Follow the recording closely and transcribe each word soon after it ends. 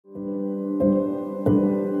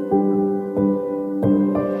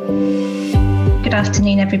Good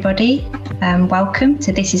afternoon, everybody. Welcome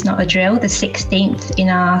to This Is Not a Drill, the 16th in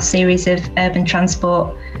our series of urban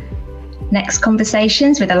transport next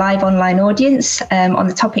conversations with a live online audience on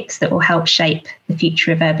the topics that will help shape the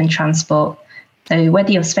future of urban transport. So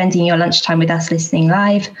whether you're spending your lunchtime with us listening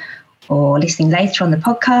live or listening later on the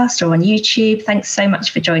podcast or on YouTube, thanks so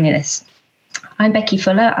much for joining us. I'm Becky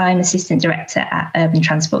Fuller. I'm Assistant Director at Urban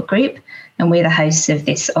Transport Group, and we're the hosts of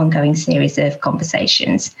this ongoing series of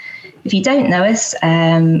conversations. If you don't know us,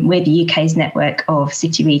 we're the UK's network of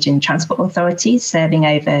city region transport authorities serving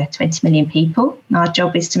over 20 million people. Our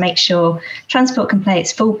job is to make sure transport can play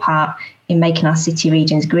its full part in making our city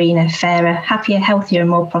regions greener, fairer, happier, healthier and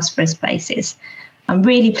more prosperous places. I'm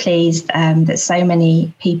really pleased that so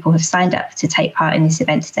many people have signed up to take part in this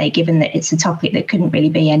event today, given that it's a topic that couldn't really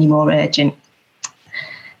be any more urgent.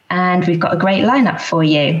 And we've got a great lineup for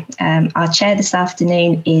you. Our chair this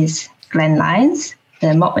afternoon is Glenn Lyons,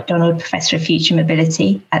 the Mott MacDonald Professor of Future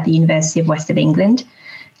Mobility at the University of West of England.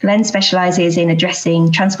 Glenn specialises in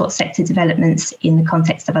addressing transport sector developments in the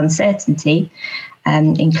context of uncertainty,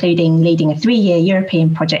 including leading a 3-year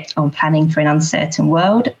European project on planning for an uncertain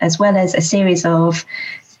world, as well as a series of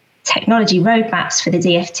technology roadmaps for the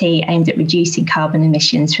DfT aimed at reducing carbon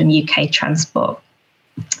emissions from UK transport.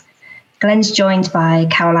 Glenn's joined by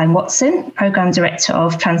Caroline Watson, Programme Director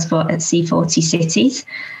of Transport at C40 Cities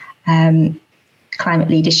Climate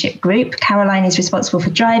Leadership Group. Caroline is responsible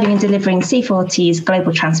for driving and delivering C40's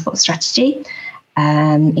global transport strategy,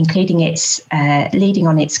 including its leading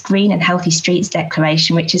on its Green and Healthy Streets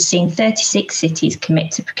Declaration, which has seen 36 cities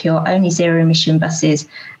commit to procure only zero-emission buses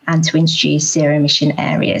and to introduce zero-emission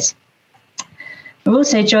areas. We're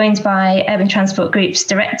also joined by Urban Transport Group's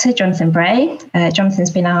Director, Jonathan Bray.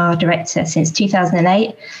 Jonathan's been our Director since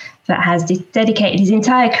 2008, but has dedicated his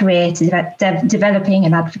entire career to developing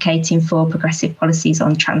and advocating for progressive policies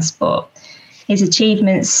on transport. His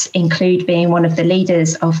achievements include being one of the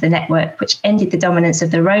leaders of the network which ended the dominance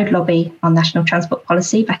of the road lobby on national transport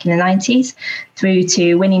policy back in the 90s, through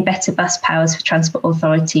to winning better bus powers for transport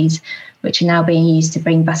authorities, which are now being used to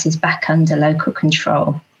bring buses back under local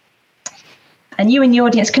control. And you in the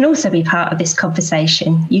audience can also be part of this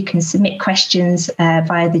conversation. You can submit questions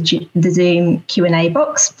via the Zoom Q&A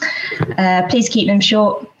box. Please keep them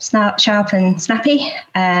short, sharp and snappy.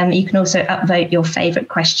 You can also upvote your favourite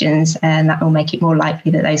questions, and that will make it more likely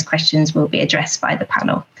that those questions will be addressed by the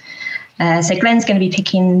panel. So Glenn's going to be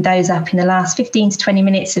picking those up in the last 15 to 20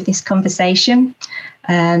 minutes of this conversation.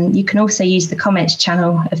 You can also use the comments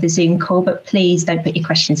channel of the Zoom call, but please don't put your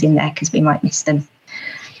questions in there because we might miss them.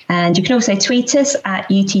 And you can also tweet us at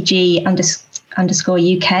UTG_UK.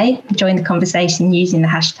 Join the conversation using the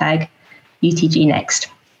hashtag UTGNext.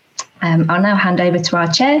 I'll now hand over to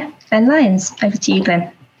our chair, Glenn Lyons. Over to you,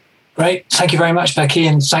 Glenn. Great. Thank you very much, Becky.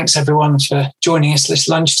 And thanks, everyone, for joining us this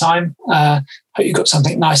lunchtime. Hope you got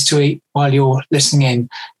something nice to eat while you're listening in.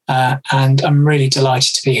 And I'm really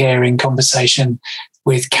delighted to be here in conversation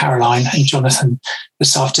with Caroline and Jonathan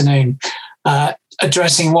this afternoon,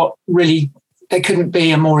 addressing what really there couldn't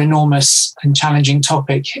be a more enormous and challenging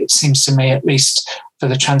topic, it seems to me, at least for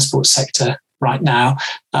the transport sector right now.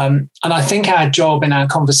 And I think our job in our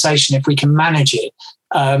conversation, if we can manage it,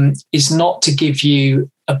 is not to give you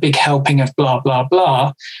a big helping of blah, blah,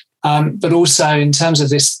 blah, but also in terms of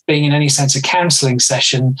this being in any sense a counselling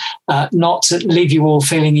session, not to leave you all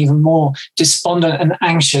feeling even more despondent and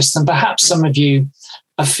anxious than perhaps some of you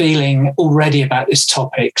are feeling already about this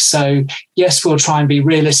topic. So yes, we'll try and be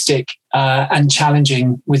realistic and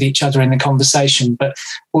challenging with each other in the conversation, but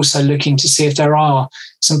also looking to see if there are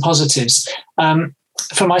some positives.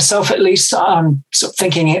 For myself, at least, I'm sort of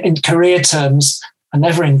thinking in career terms. I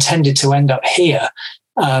never intended to end up here.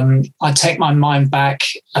 I take my mind back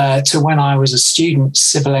to when I was a student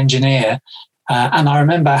civil engineer, and I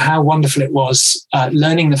remember how wonderful it was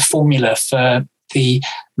learning the formula for the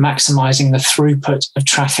maximising the throughput of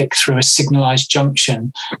traffic through a signalised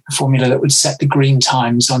junction, a formula that would set the green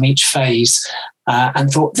times on each phase,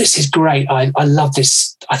 and thought, this is great. I love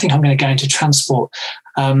this. I think I'm going to go into transport.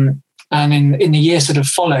 And in the years that have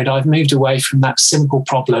followed, I've moved away from that simple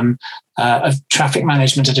problem of traffic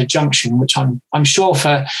management at a junction, which I'm sure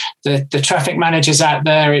for the traffic managers out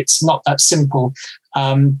there, it's not that simple,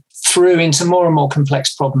 through into more and more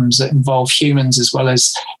complex problems that involve humans as well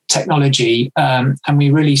as technology. And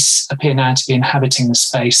we really appear now to be inhabiting the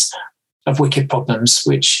space of wicked problems,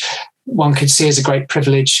 which one could see as a great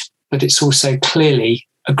privilege, but it's also clearly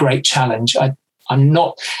a great challenge. I'm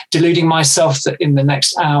not deluding myself that in the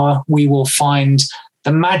next hour we will find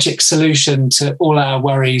the magic solution to all our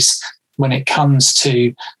worries when it comes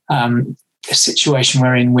to a situation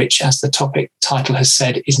we're in, which, as the topic title has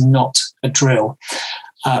said, is not a drill.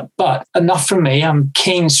 But enough from me. I'm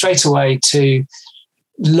keen straight away to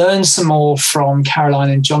learn some more from Caroline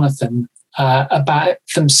and Jonathan about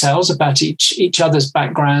themselves, about each other's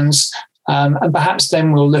backgrounds, and perhaps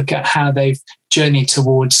then we'll look at how they've journeyed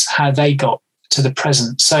towards how they got to the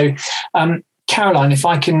present. So, Caroline, if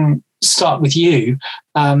I can start with you,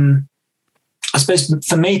 I suppose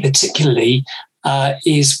for me particularly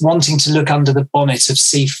is wanting to look under the bonnet of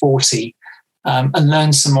C40 and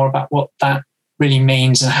learn some more about what that really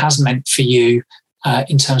means and has meant for you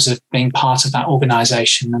in terms of being part of that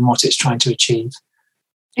organisation and what it's trying to achieve.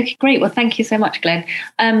 Okay, great. Well, thank you so much, Glenn.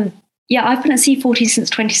 I've been at C40 since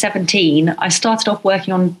 2017. I started off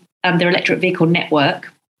working on their electric vehicle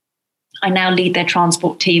network. I now lead their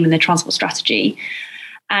transport team and their transport strategy.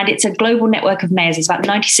 And it's a global network of mayors. It's about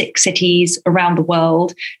 96 cities around the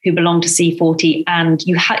world who belong to C40. And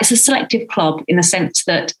it's a selective club in the sense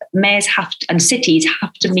that mayors and cities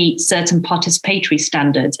have to meet certain participatory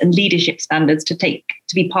standards and leadership standards to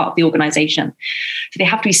be part of the organisation. So they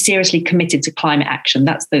have to be seriously committed to climate action.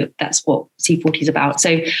 That's what C40 is about.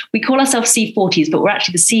 So we call ourselves C40s, but we're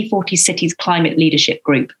actually the C40 Cities Climate Leadership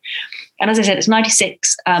Group. And as I said, it's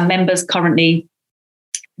 96 members currently.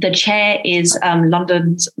 The chair is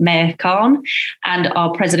London's Mayor Khan, and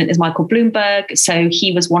our president is Michael Bloomberg. So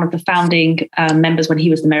he was one of the founding members when he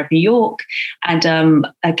was the mayor of New York, and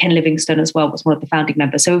Ken Livingstone as well was one of the founding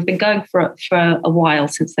members. So we've been going for a while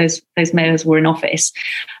since those mayors were in office.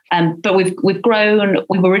 But we've grown.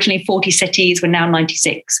 We were originally 40 cities. We're now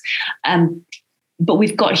 96. But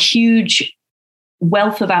we've got huge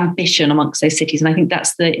wealth of ambition amongst those cities. And I think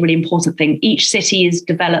that's the really important thing. Each city has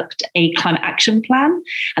developed a climate action plan,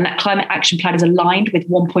 and that climate action plan is aligned with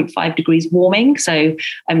 1.5 degrees warming. So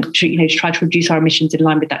to try to reduce our emissions in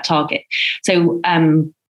line with that target. So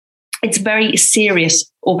it's a very serious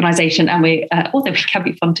organisation, and although we can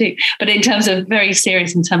be fun too, but in terms of very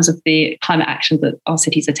serious in terms of the climate action that our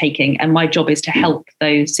cities are taking. And my job is to help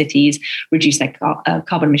those cities reduce their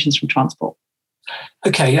carbon emissions from transport.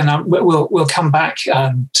 Okay, and we'll come back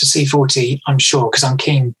to C40, I'm sure, because I'm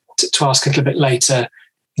keen to ask a little bit later,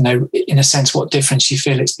 in a sense, what difference you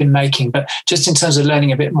feel it's been making. But just in terms of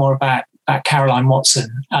learning a bit more about Caroline Watson,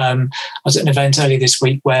 I was at an event earlier this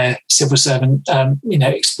week where a civil servant,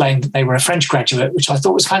 explained that they were a French graduate, which I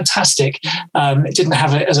thought was fantastic. It didn't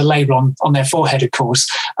have it as a label on their forehead, of course.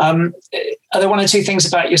 Are there one or two things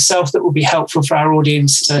about yourself that will be helpful for our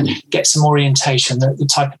audience to get some orientation, the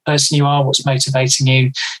type of person you are, what's motivating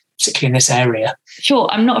you, particularly in this area? Sure.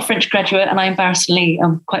 I'm not a French graduate, and I embarrassingly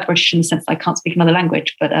am quite British in the sense that I can't speak another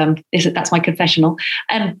language, but that's my confessional.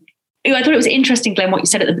 I thought it was interesting, Glenn, what you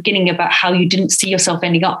said at the beginning about how you didn't see yourself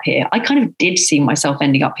ending up here. I kind of did see myself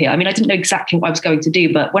ending up here. I mean, I didn't know exactly what I was going to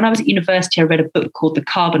do, but when I was at university, I read a book called The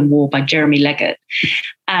Carbon War by Jeremy Leggett.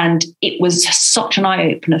 And it was such an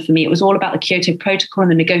eye-opener for me. It was all about the Kyoto Protocol and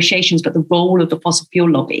the negotiations, but the role of the fossil fuel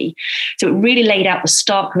lobby. So it really laid out the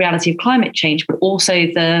stark reality of climate change, but also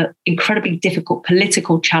the incredibly difficult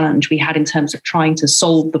political challenge we had in terms of trying to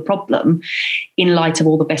solve the problem in light of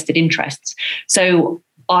all the vested interests. So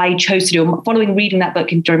I chose to do, following reading that book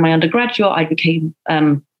during my undergraduate, I became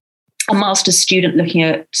a master's student looking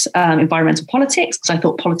at environmental politics, because I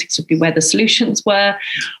thought politics would be where the solutions were.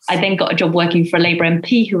 I then got a job working for a Labour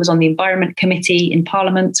MP who was on the Environment Committee in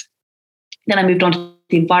Parliament. Then I moved on to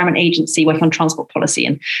the Environment Agency working on transport policy.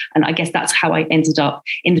 And I guess that's how I ended up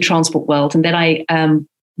in the transport world. And then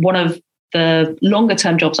one of the longer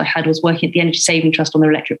term jobs I had was working at the Energy Saving Trust on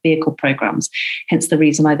their electric vehicle programs. Hence the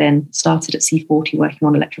reason I then started at C40 working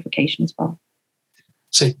on electrification as well.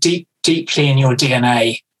 So deeply in your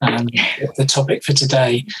DNA, the topic for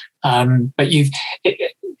today. But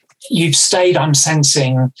you've stayed, I'm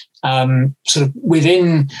sensing, sort of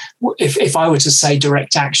within, if I were to say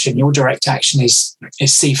direct action, your direct action is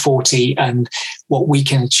C40 and what we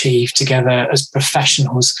can achieve together as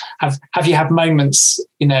professionals. Have you had moments,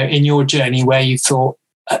 in your journey where you thought,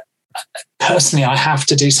 personally, I have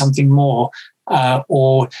to do something more,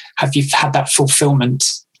 or have you had that fulfillment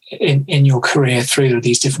in your career through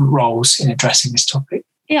these different roles in addressing this topic?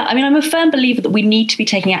 Yeah, I mean, I'm a firm believer that we need to be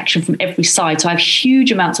taking action from every side. So I have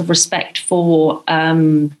huge amounts of respect for,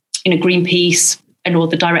 Greenpeace and all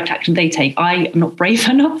the direct action they take. I am not brave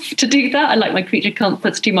enough to do that. I like my creature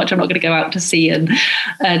comforts too much. I'm not going to go out to sea and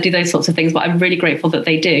do those sorts of things, but I'm really grateful that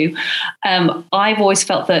they do. I've always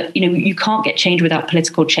felt that, you can't get change without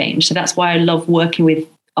political change. So that's why I love working with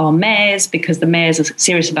our mayors, because the mayors are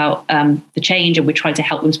serious about the change, and we're trying to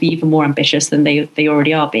help them to be even more ambitious than they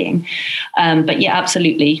already are being. But yeah,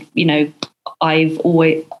 absolutely.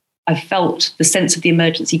 I felt the sense of the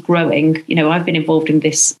emergency growing. I've been involved in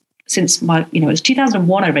this since it was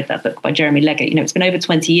 2001. I read that book by Jeremy Leggett. It's been over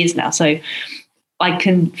 20 years now. So I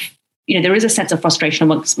can, there is a sense of frustration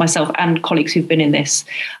amongst myself and colleagues who've been in this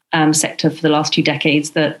sector for the last 2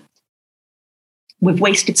 decades that we've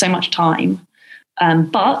wasted so much time.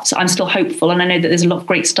 But I'm still hopeful. And I know that there's a lot of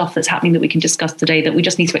great stuff that's happening that we can discuss today that we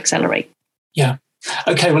just need to accelerate. Yeah.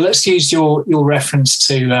 Okay, well, let's use your reference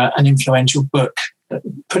to an influential book,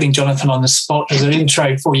 putting Jonathan on the spot as an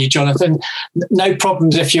intro for you, Jonathan. No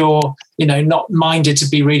problems if you're, not minded to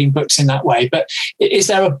be reading books in that way. But is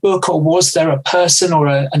there a book, or was there a person or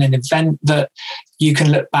an event that you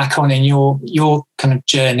can look back on in your kind of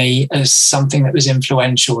journey as something that was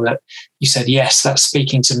influential, that you said, yes, that's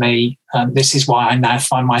speaking to me. This is why I now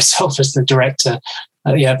find myself as the director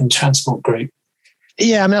at the Urban Transport Group?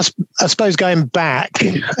 Yeah, I mean, I suppose going back,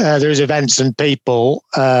 there is events and people.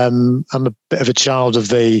 I'm a bit of a child of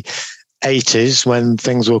the 80s when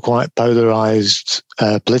things were quite polarised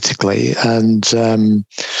politically, and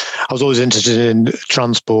I was always interested in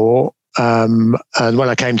transport. And when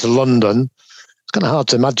I came to London, it's kind of hard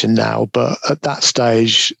to imagine now, but at that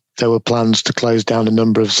stage, there were plans to close down a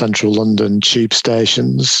number of central London tube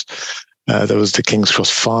stations. There was the King's Cross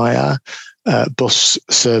fire. Bus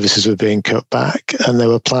services were being cut back, and there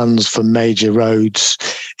were plans for major roads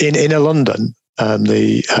in inner London,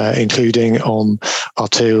 including on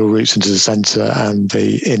arterial routes into the centre and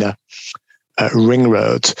the inner ring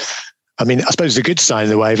road. I mean, I suppose it's a good sign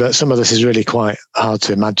in a way, but some of this is really quite hard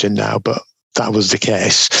to imagine now, but that was the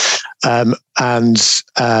case. So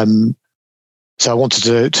I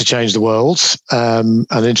wanted to change the world, and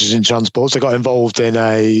interested in transport. So I got involved in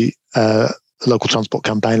a local transport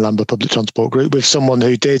campaign, Lambeth Public Transport Group, with someone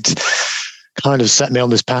who did kind of set me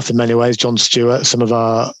on this path in many ways, John Stewart. Some of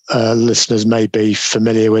our listeners may be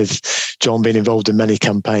familiar with John being involved in many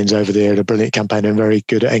campaigns over the year, a brilliant campaign and very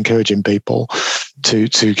good at encouraging people to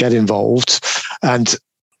get involved. And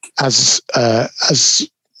as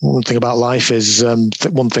one thing about life is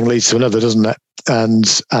one thing leads to another, doesn't it? And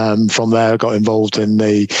from there, I got involved in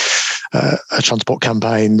a transport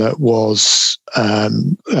campaign that was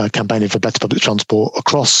campaigning for better public transport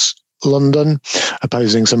across London,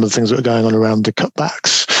 opposing some of the things that were going on around the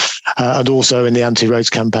cutbacks, and also in the anti-roads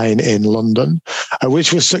campaign in London,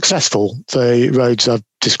 which was successful. The roads I've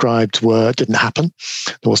described didn't happen.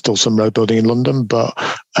 There was still some road building in London, but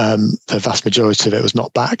the vast majority of it was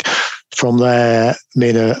not back. From there, me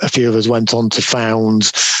and a few of us went on to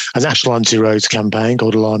found a national anti-roads campaign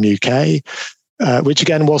called Alarm UK, which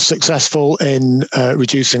again was successful in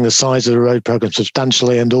reducing the size of the road programme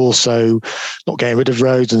substantially, and also not getting rid of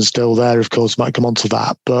roads, and still there, of course, might come on to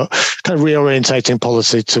that, but kind of reorientating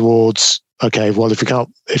policy towards, okay, well,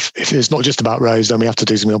 if it's not just about roads, then we have to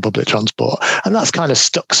do something on public transport. And that's kind of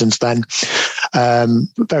stuck since then.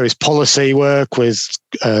 Various policy work with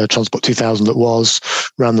Transport 2000 that was,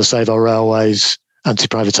 ran the Save Our Railways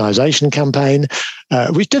anti-privatisation campaign,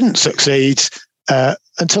 which didn't succeed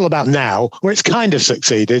until about now, where it's kind of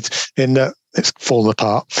succeeded in that it's fallen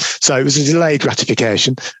apart. So it was a delayed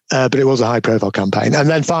gratification, but it was a high-profile campaign. And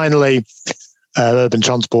then finally, Urban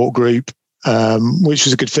Transport Group, which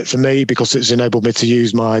was a good fit for me because it's enabled me to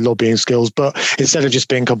use my lobbying skills. But instead of just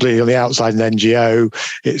being completely on the outside, an NGO,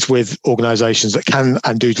 it's with organisations that can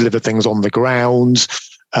and do deliver things on the ground,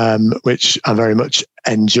 which I very much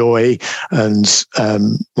enjoy. And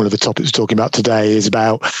one of the topics we're talking about today is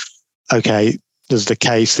about, okay, there's the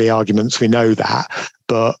case, the arguments, we know that,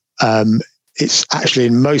 but it's actually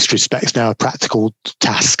in most respects now a practical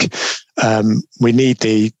task. We need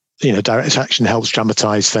the, direct action helps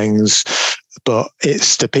dramatise things, but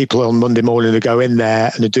it's the people on Monday morning who go in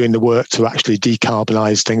there and are doing the work to actually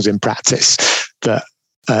decarbonise things in practice that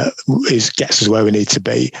gets us where we need to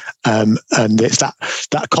be. And it's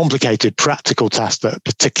that complicated practical task that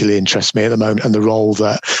particularly interests me at the moment, and the role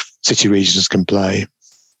that city regions can play.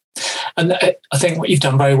 And I think what you've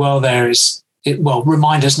done very well there is,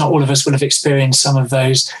 remind us, not all of us will have experienced some of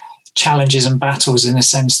those challenges and battles in the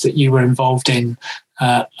sense that you were involved in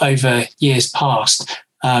over years past.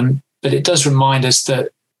 But it does remind us that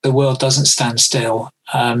the world doesn't stand still.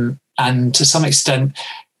 And to some extent,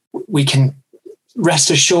 we can rest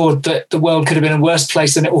assured that the world could have been a worse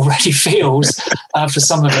place than it already feels for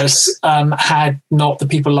some of us, had not the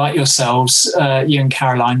people like yourselves, you and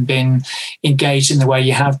Caroline, been engaged in the way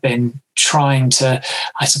you have been, trying to,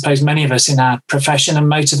 I suppose many of us in our profession are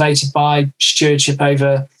motivated by stewardship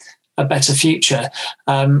over a better future.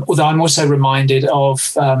 Although I'm also reminded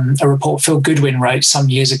of a report Phil Goodwin wrote some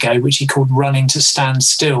years ago, which he called Running to Stand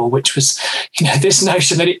Still, which was, this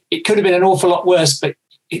notion that it could have been an awful lot worse, but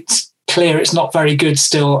it's clear it's not very good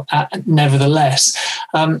still, nevertheless.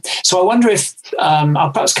 So I wonder if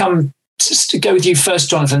I'll perhaps come to go with you first,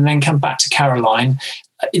 Jonathan, and then come back to Caroline.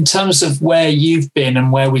 In terms of where you've been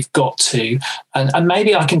and where we've got to, and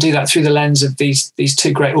maybe I can do that through the lens of these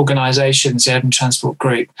two great organisations, the Urban Transport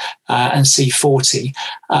Group and C40.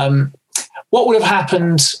 What would have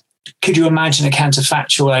happened? Could you imagine a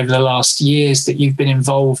counterfactual over the last years that you've been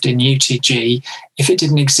involved in UTG if it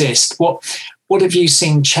didn't exist? What have you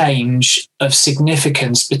seen change of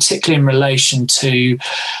significance, particularly in relation to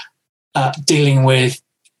dealing with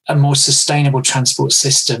a more sustainable transport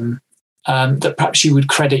system that perhaps you would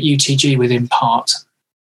credit UTG with in part?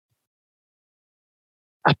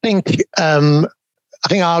 I think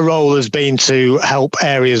our role has been to help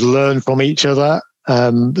areas learn from each other.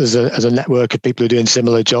 As a network of people who are doing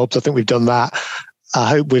similar jobs. I think we've done that. I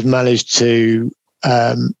hope we've managed to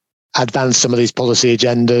advance some of these policy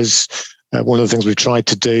agendas. One of the things we've tried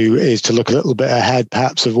to do is to look a little bit ahead,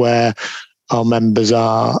 perhaps, of where our members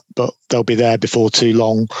are, but they'll be there before too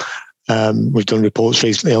long. We've done reports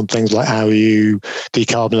recently on things like how you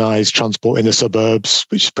decarbonise transport in the suburbs,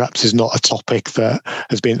 which perhaps is not a topic that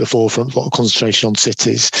has been at the forefront, a lot of concentration on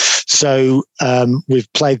cities. So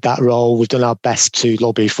we've played that role. We've done our best to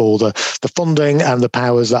lobby for the funding and the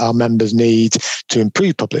powers that our members need to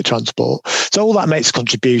improve public transport. So all that makes a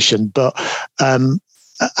contribution. But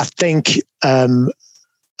I think a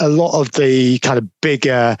lot of the kind of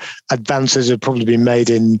bigger advances have probably been made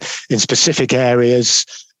in specific areas.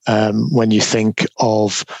 When you think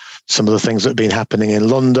of some of the things that have been happening in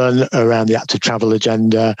London around the active travel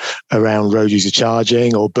agenda, around road user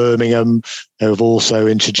charging, or Birmingham, who have also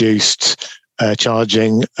introduced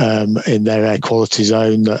charging in their air quality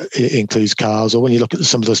zone that includes cars, or when you look at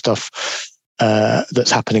some of the stuff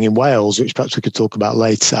that's happening in Wales, which perhaps we could talk about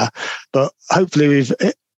later. But hopefully we've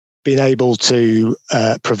been able to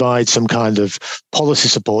provide some kind of policy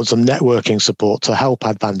support, some networking support to help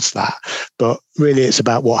advance that. But really it's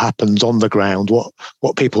about what happens on the ground,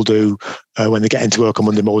 what people do when they get into work on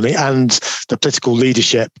Monday morning, and the political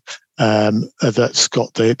leadership that's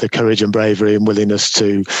got the courage and bravery and willingness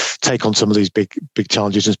to take on some of these big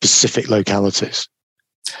challenges in specific localities.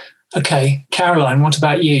 Okay, Caroline, what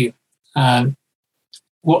about you?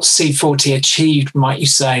 What C40 achieved, might you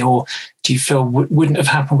say, or do you feel wouldn't have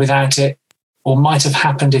happened without it, or might have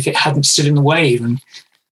happened if it hadn't stood in the way even?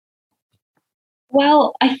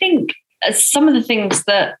 Well, I think some of the things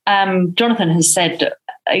that Jonathan has said,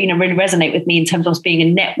 really resonate with me in terms of us being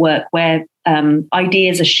a network where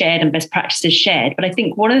ideas are shared and best practices shared. But I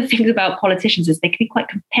think one of the things about politicians is they can be quite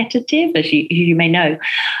competitive, as you may know.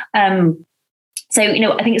 So,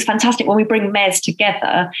 I think it's fantastic when we bring mayors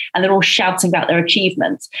together and they're all shouting about their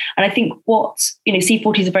achievements. And I think what,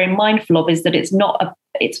 C40s are very mindful of is that it's not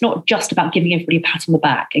just about giving everybody a pat on the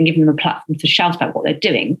back and giving them a platform to shout about what they're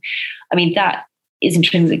doing. I mean, that is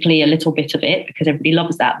intrinsically a little bit of it because everybody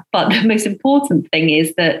loves that. But the most important thing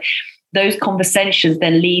is that those conversations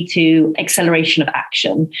then lead to acceleration of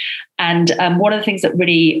action. And one of the things that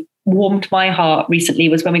really warmed my heart recently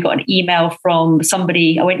was when we got an email from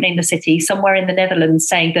somebody, I won't name the city, somewhere in the Netherlands,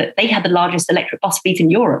 saying that they had the largest electric bus fleet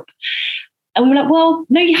in Europe. And we were like, well,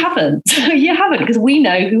 no, you haven't. You haven't, because we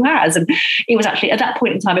know who has. And it was actually, at that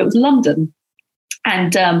point in time, it was London.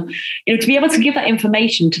 And, to be able to give that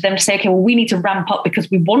information to them to say, okay, well, we need to ramp up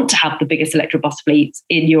because we want to have the biggest electric bus fleet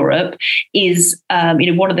in Europe is,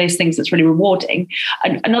 one of those things that's really rewarding.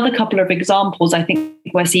 And another couple of examples, I think,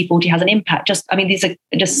 where C40 has an impact, these are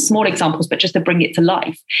just small examples, but just to bring it to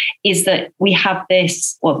life, is that we have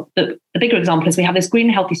this, well, the bigger example is we have this Green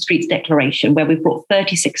and Healthy Streets Declaration where we've brought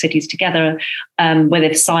 36 cities together, where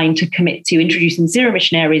they've signed to commit to introducing zero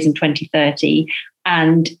emission areas in 2030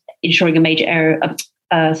 and ensuring a major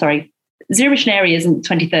zero emission areas in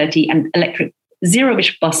 2030 and electric zero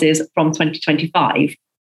emission buses from 2025.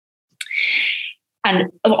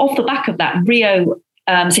 And off the back of that, Rio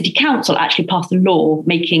City Council actually passed a law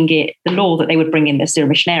making it the law that they would bring in this zero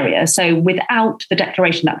emission area. So without the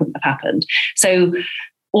declaration, that wouldn't have happened. So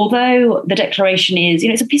although the declaration is,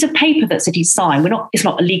 it's a piece of paper that cities sign, it's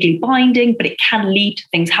not legally binding, but it can lead to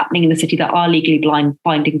things happening in the city that are legally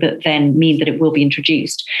binding that then mean that it will be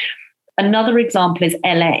introduced. Another example is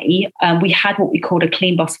LA. We had what we called a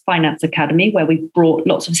Clean Bus Finance Academy, where we brought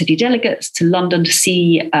lots of city delegates to London to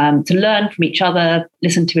see, to learn from each other,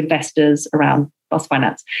 listen to investors around bus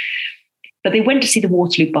finance. But they went to see the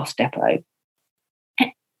Waterloo bus depot.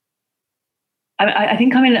 I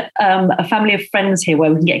think I'm in a family of friends here where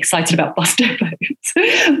we can get excited about bus depots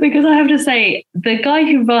because I have to say the guy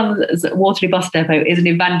who runs Waterloo bus depot is an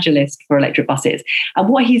evangelist for electric buses. And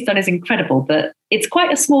what he's done is incredible, that it's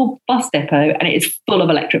quite a small bus depot and it is full of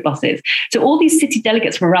electric buses. So all these city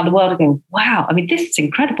delegates from around the world are going, wow, I mean, this is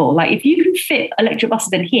incredible. Like if you can fit electric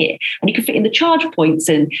buses in here and you can fit in the charge points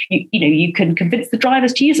and you can convince the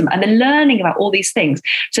drivers to use them, and they're learning about all these things.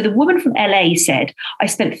 So the woman from LA said, I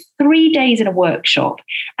spent 3 days in a workshop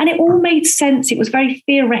and it all made sense. It was very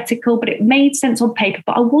theoretical, but it made sense on paper,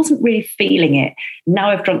 but I wasn't really feeling it. Now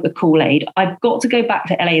I've drunk the Kool-Aid. I've got to go back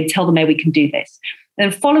to LA and tell the mayor we can do this.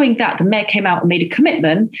 And following that, the mayor came out and made a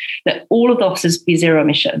commitment that all of the buses be zero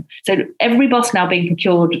emission. So every bus now being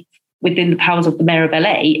procured within the powers of the mayor of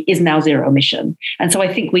LA is now zero emission. And so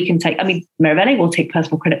I think we can take, I mean, mayor of LA will take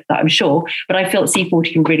personal credit for that, I'm sure, but I feel that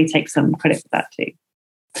C40 can really take some credit for that too.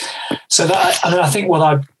 So I think what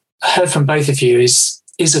I've heard from both of you is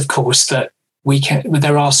of course that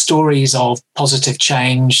there are stories of positive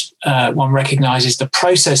change. One recognises the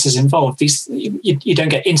processes involved. You don't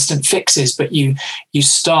get instant fixes, but you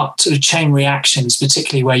start sort of chain reactions,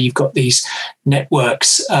 particularly where you've got these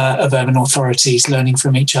networks of urban authorities learning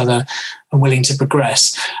from each other and willing to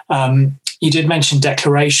progress. You did mention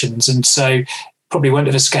declarations, and so probably won't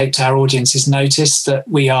have escaped our audience's notice that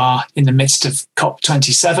we are in the midst of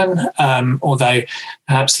COP27, although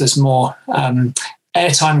perhaps there's more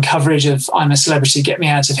airtime coverage of I'm a Celebrity, Get Me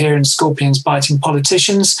Out of Here and scorpions biting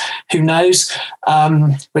politicians. Who knows?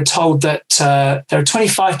 We're told that there are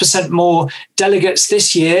 25% more delegates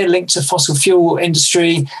this year linked to fossil fuel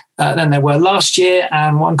industry than there were last year.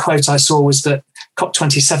 And one quote I saw was that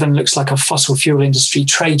COP27 looks like a fossil fuel industry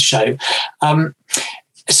trade show.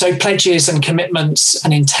 So pledges and commitments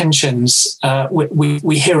and intentions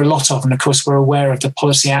we hear a lot of, and of course we're aware of the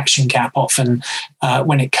policy action gap often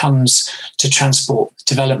when it comes to transport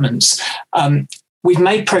developments. We've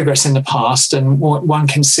made progress in the past, and one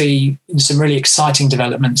can see some really exciting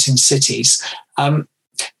developments in cities.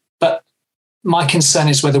 But my concern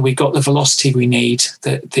is whether we've got the velocity we need,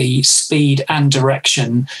 the speed and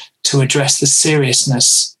direction to address the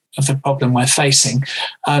seriousness of the problem we're facing.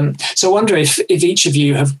 So I wonder if each of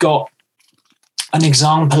you have got an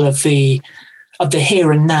example of the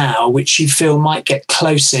here and now, which you feel might get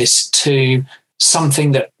closest to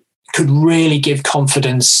something that could really give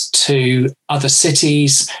confidence to other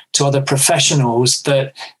cities, to other professionals,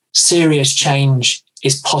 that serious change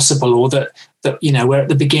is possible, or that we're at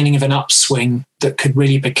the beginning of an upswing that could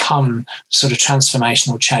really become sort of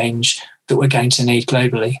transformational change that we're going to need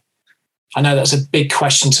globally. I know that's a big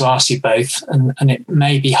question to ask you both, and it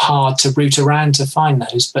may be hard to root around to find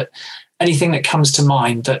those, but anything that comes to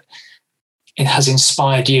mind that it has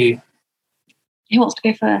inspired you? Who wants to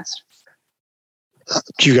go first?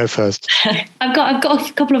 You go first. I've got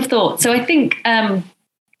a couple of thoughts. So I think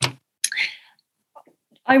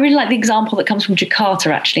I really like the example that comes from Jakarta,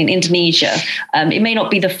 actually, in Indonesia. It may not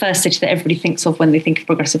be the first city that everybody thinks of when they think of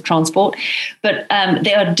progressive transport, but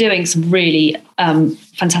they are doing some really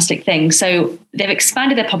fantastic things. So they've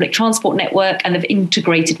expanded their public transport network and they've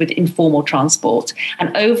integrated with informal transport.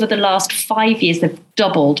 And over the last 5 years, they've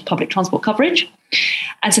doubled public transport coverage.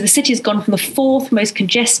 And so the city has gone from the fourth most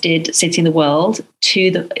congested city in the world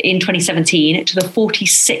in 2017 to the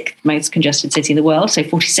 46th most congested city in the world. So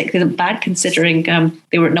 46th isn't bad considering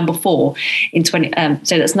they were at number 4 in 20.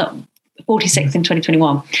 So that's not 46th in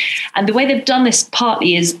 2021. And the way they've done this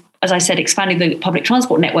partly is, as I said, expanding the public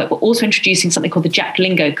transport network, but also introducing something called the Jack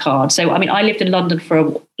Lingo card. So, I mean, I lived in London for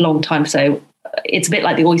a long time, so it's a bit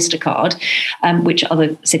like the Oyster card, which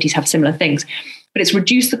other cities have similar things. But it's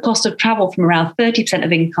reduced the cost of travel from around 30%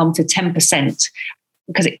 of income to 10%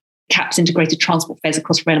 because it caps integrated transport fares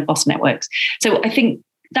across rail and bus networks. So I think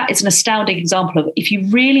that is an astounding example of if you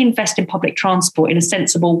really invest in public transport in a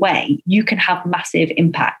sensible way, you can have massive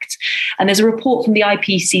impact. And there's a report from the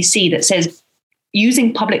IPCC that says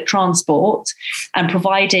using public transport and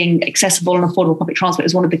providing accessible and affordable public transport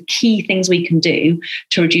is one of the key things we can do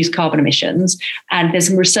to reduce carbon emissions. And there's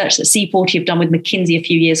some research that C40 have done with McKinsey a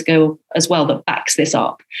few years ago as well that backs this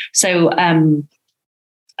up. So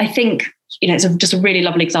I think, it's just a really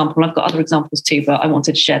lovely example. I've got other examples too, but I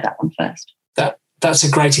wanted to share that one first. That's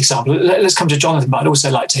a great example. Let's come to Jonathan, but I'd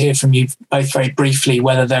also like to hear from you both very briefly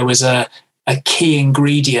whether there was a key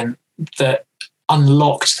ingredient that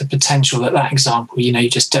unlocked the potential that example, you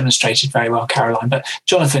just demonstrated very well, Caroline. But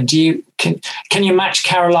Jonathan, can you match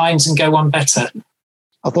Caroline's and go one better?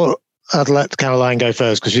 I thought I'd let Caroline go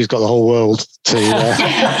first because she's got the whole world to.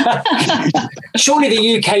 Surely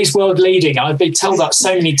the UK's world leading. I've been told that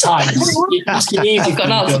so many times. It must be easy. I've got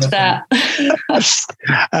an answer to that.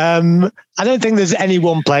 I don't think there's any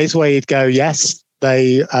one place where you'd go, yes,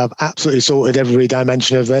 They have absolutely sorted every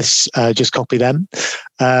dimension of this. Just copy them.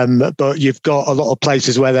 But you've got a lot of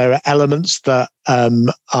places where there are elements that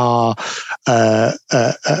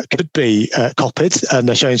could be copied, and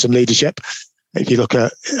they're showing some leadership. If you look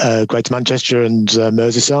at Greater Manchester and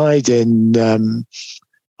Merseyside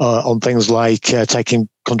on things like taking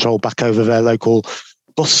control back over their local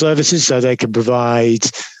bus services so they can provide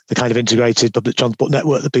the kind of integrated public transport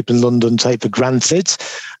network that people in London take for granted.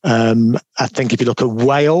 I think if you look at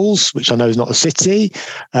Wales, which I know is not a city,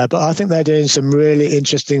 but I think they're doing some really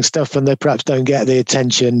interesting stuff, and they perhaps don't get the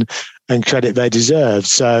attention and credit they deserve.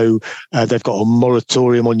 So they've got a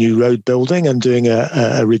moratorium on new road building and doing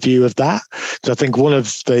a review of that. So I think one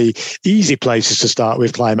of the easy places to start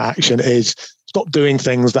with climate action is stop doing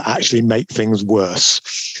things that actually make things worse.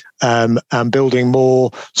 And building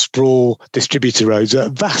more sprawl distributor roads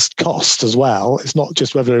at vast cost as well. It's not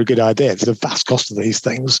just whether they're a good idea, it's the vast cost of these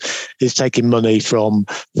things is taking money from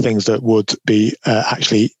things that would be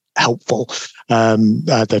actually helpful.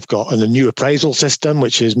 They've got a new appraisal system,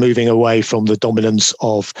 which is moving away from the dominance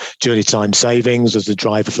of journey time savings as the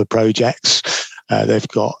driver for projects. They've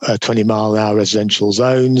got 20-mile-an-hour residential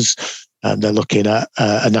zones, and they're looking at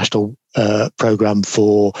a national programme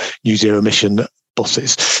for new zero emission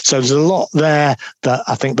buses. So there's a lot there that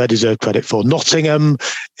I think they deserve credit for. Nottingham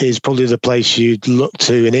is probably the place you'd look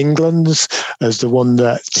to in England as the one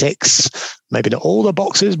that ticks, maybe not all the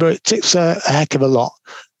boxes, but it ticks a heck of a lot.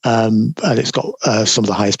 And it's got some of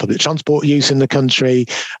the highest public transport use in the country.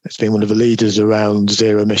 It's been one of the leaders around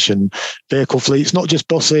zero emission vehicle fleets, not just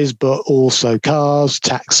buses, but also cars,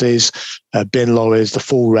 taxis, bin lorries, the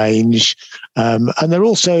full range. And they're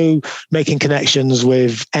also making connections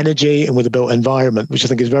with energy and with the built environment, which I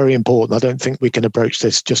think is very important. I don't think we can approach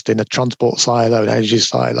this just in a transport silo, an energy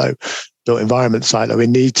silo, built environment silo. We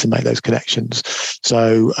need to make those connections.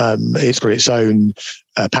 So it's got its own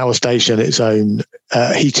power station, its own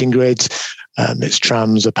heating grid. Its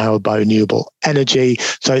trams are powered by renewable energy.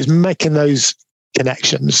 So it's making those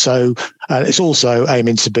connections. So it's also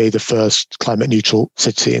aiming to be the first climate neutral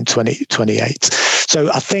city in 2028. So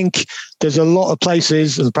I think there's a lot of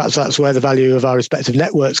places, and perhaps that's where the value of our respective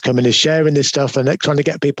networks come in, is sharing this stuff and trying to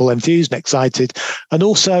get people enthused and excited. And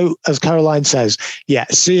also, as Caroline says,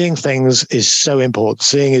 seeing things is so important.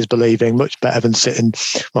 Seeing is believing, much better than sitting.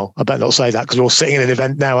 Well, I better not say that because we're all sitting in an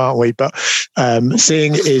event now, aren't we? But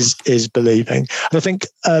seeing is believing. And I think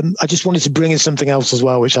I just wanted to bring in something else as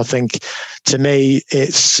well, which I think, to me,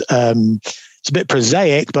 it's a bit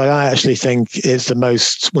prosaic, but I actually think it's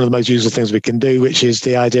one of the most useful things we can do, which is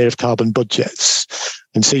the idea of carbon budgets.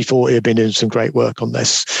 And C40 have been doing some great work on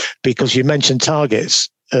this, because you mentioned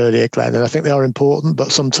targets earlier, Glenn, and I think they are important,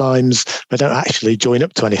 but sometimes they don't actually join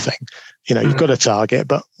up to anything. You've got a target,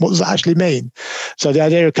 but what does that actually mean? So the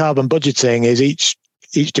idea of carbon budgeting is each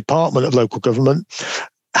department of local government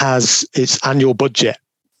has its annual budget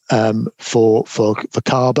for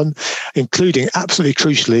carbon, including, absolutely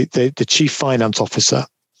crucially, the chief finance officer.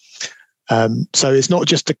 So it's not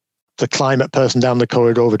just the climate person down the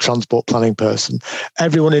corridor or the transport planning person.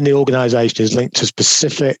 Everyone in the organisation is linked to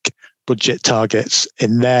specific budget targets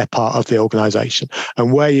in their part of the organisation.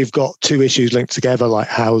 And where you've got two issues linked together, like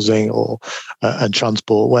housing and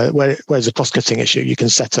transport, where's a cross-cutting issue, you can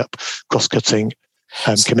set up cross-cutting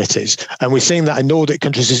committees. And we're seeing that in Nordic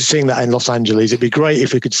countries, we're seeing that in Los Angeles. It'd be great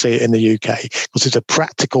if we could see it in the UK, because it's a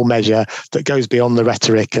practical measure that goes beyond the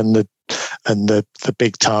rhetoric and the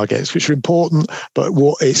big targets, which are important, but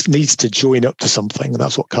it needs to join up to something. And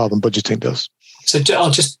that's what carbon budgeting does. So I'll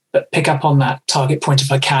just pick up on that target point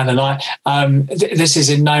if I can. And this is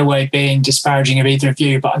in no way being disparaging of either of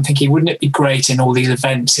you, but I'm thinking, wouldn't it be great in all these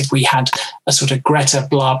events if we had a sort of Greta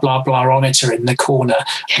blah, blah, blah-ometer in the corner,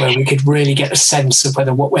 where we could really get a sense of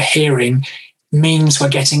whether what we're hearing means we're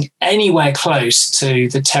getting anywhere close to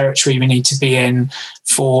the territory we need to be in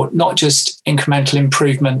for not just incremental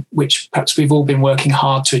improvement, which perhaps we've all been working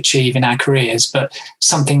hard to achieve in our careers, but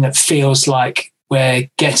something that feels like we're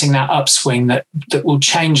getting that upswing that will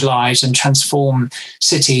change lives and transform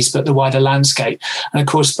cities, but the wider landscape. And of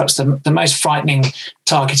course, perhaps the most frightening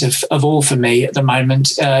target of all for me at the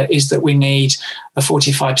moment is that we need a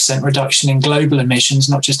 45% reduction in global emissions,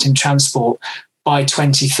 not just in transport, by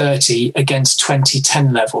 2030 against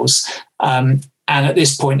 2010 levels. And at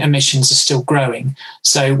this point, emissions are still growing.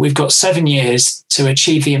 So we've got 7 years to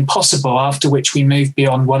achieve the impossible, after which we move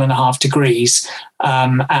beyond 1.5 degrees.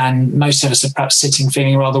 And most of us are perhaps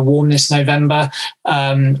feeling rather warm this November,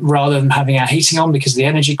 rather than having our heating on because of the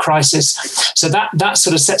energy crisis. So that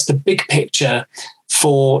sort of sets the big picture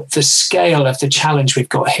for the scale of the challenge we've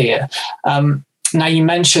got here. Now, you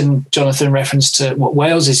mentioned, Jonathan, in reference to what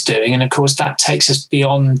Wales is doing, and of course that takes us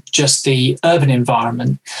beyond just the urban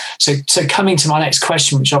environment. So coming to my next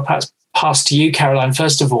question, which I'll perhaps pass to you, Caroline,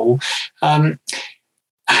 first of all,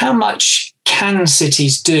 how much can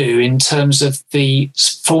cities do in terms of the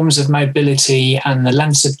forms of mobility and the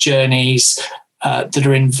lengths of journeys that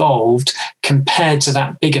are involved compared to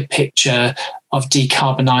that bigger picture of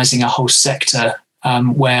decarbonising a whole sector,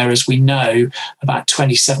 where, as we know, about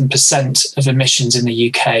 27% of emissions in the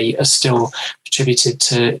UK are still attributed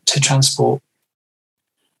to transport?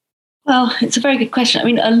 Well, it's a very good question. I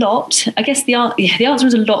mean, a lot. I guess the answer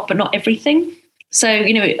is a lot, but not everything. So,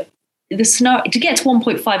 the scenario to get to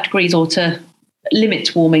 1.5 degrees or to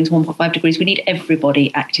limit warming to 1.5 degrees, we need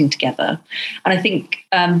everybody acting together. And I think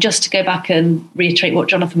just to go back and reiterate what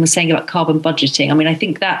Jonathan was saying about carbon budgeting, I mean, I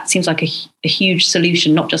think that seems like a huge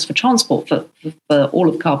solution, not just for transport, for all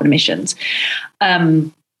of carbon emissions.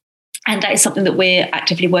 And that is something that we're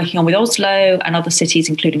actively working on with Oslo and other cities,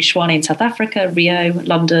 including Swane in South Africa, Rio,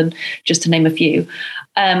 London, just to name a few.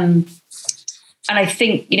 And I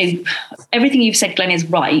think, everything you've said, Glenn, is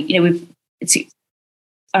right.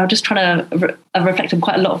 I'm just trying to reflect on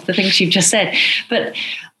quite a lot of the things you've just said. But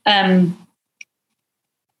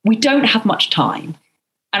we don't have much time.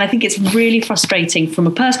 And I think it's really frustrating from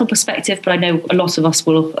a personal perspective, but I know a lot of us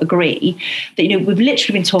will agree that, we've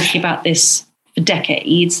literally been talking about this for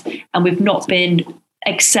decades and we've not been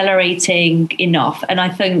accelerating enough. And I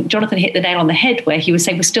think Jonathan hit the nail on the head where he was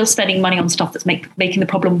saying we're still spending money on stuff that's making the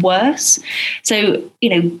problem worse. So,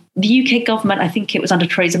 the UK government, I think it was under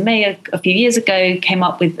Theresa May a few years ago, came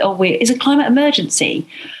up with, it's a climate emergency.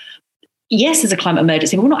 Yes, there's a climate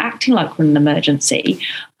emergency, but we're not acting like we're in an emergency.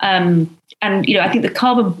 And, I think the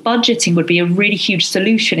carbon budgeting would be a really huge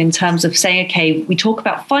solution in terms of saying, okay, we talk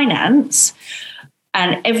about finance,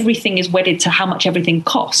 and everything is wedded to how much everything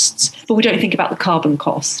costs, but we don't think about the carbon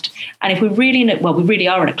cost. And if we're really we really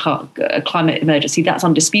are in a climate emergency, that's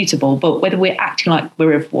undisputable. But whether we're acting like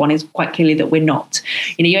we're everyone is quite clearly that we're not.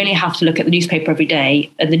 You only have to look at the newspaper every day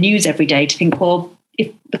and the news every day to think, well, if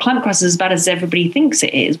the climate crisis is as bad as everybody thinks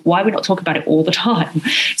it is, why are we not talking about it all the time?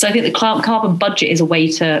 So I think the carbon budget is a way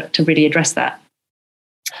to really address that.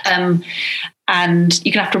 And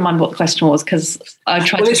you're going to have to remind me what the question was, because I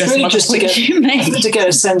tried to address some other points you made. To get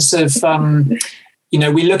a sense of,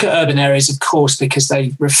 we look at urban areas, of course, because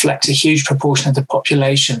they reflect a huge proportion of the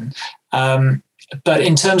population. But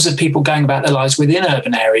in terms of people going about their lives within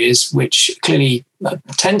urban areas, which clearly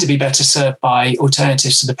tend to be better served by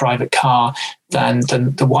alternatives to the private car than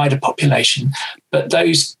the wider population, but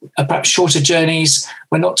those are perhaps shorter journeys.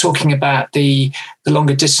 We're not talking about the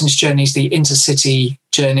longer distance journeys, the intercity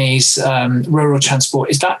journeys, rural transport.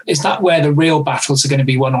 Is that where the real battles are going to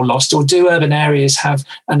be won or lost? Or do urban areas have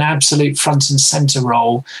an absolute front and centre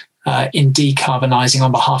role in decarbonising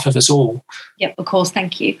on behalf of us all? Yep, of course,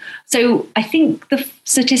 thank you. So I think the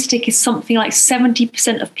statistic is something like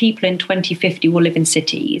 70% of people in 2050 will live in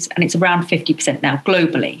cities, and it's around 50% now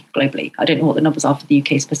globally. I don't know what the numbers are for the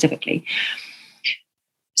UK specifically.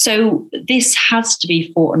 So this has to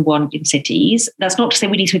be fought and won in cities. That's not to say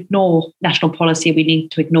we need to ignore national policy. We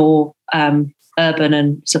need to ignore urban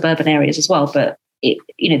and suburban areas as well, but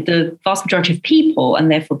the vast majority of people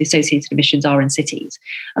and therefore the associated emissions are in cities.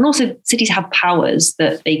 And also cities have powers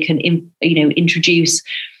that they can, introduce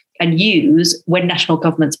and use when national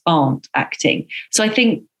governments aren't acting. So I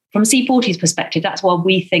think from C40's perspective, that's why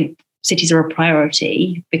we think cities are a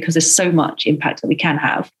priority, because there's so much impact that we can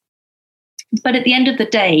have. But at the end of the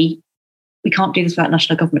day, we can't do this without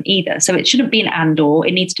national government either. So it shouldn't be an and/or,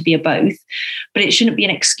 it needs to be a both. But it shouldn't be an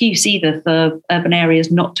excuse either for urban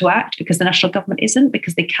areas not to act because the national government isn't,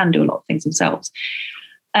 because they can do a lot of things themselves.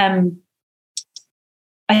 I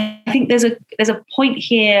think there's a point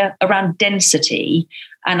here around density,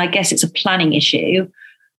 and I guess it's a planning issue.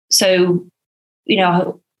 So,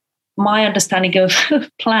 my understanding of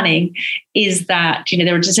planning is that,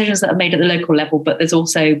 there are decisions that are made at the local level, but there's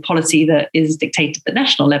also policy that is dictated at the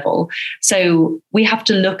national level. So we have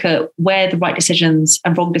to look at where the right decisions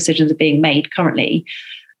and wrong decisions are being made currently.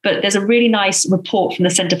 But there's a really nice report from the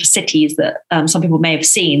Centre for Cities that some people may have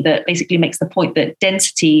seen that basically makes the point that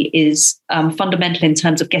density is fundamental in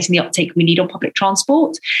terms of getting the uptake we need on public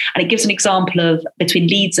transport. And it gives an example of between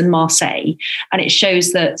Leeds and Marseille. And it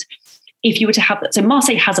shows that if you were to have that, so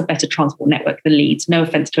Marseille has a better transport network than Leeds. No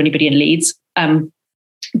offence to anybody in Leeds,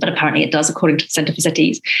 but apparently it does, according to the Centre for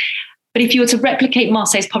Cities. But if you were to replicate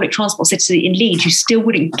Marseille's public transport city in Leeds, you still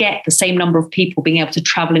wouldn't get the same number of people being able to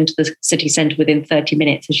travel into the city centre within 30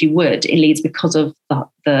 minutes as you would in Leeds because of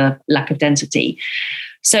the lack of density.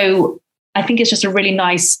 So I think it's just a really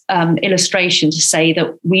nice illustration to say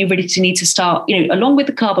that we really need to start, along with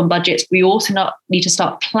the carbon budgets, we also need to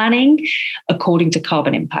start planning according to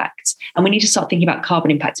carbon impacts. And we need to start thinking about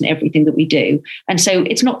carbon impacts in everything that we do. And so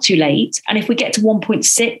it's not too late. And if we get to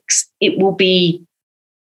 1.6, it will be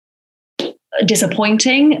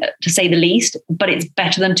disappointing, to say the least, but it's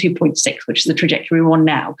better than 2.6, which is the trajectory we're on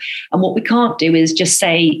now. And what we can't do is just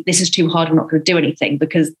say, this is too hard, I'm not going to do anything,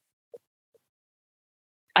 because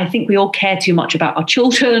I think we all care too much about our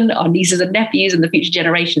children, our nieces and nephews, and the future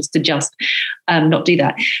generations to just not do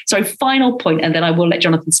that. So final point, and then I will let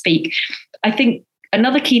Jonathan speak. I think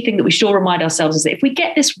another key thing that we should all remind ourselves is that if we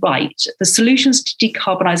get this right, the solutions to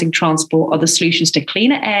decarbonising transport are the solutions to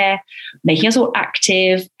cleaner air, making us all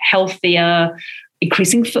active, healthier,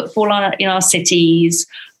 increasing footfall in our cities,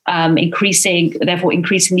 increasing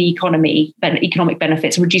the economic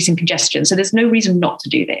benefits and reducing congestion. So there's no reason not to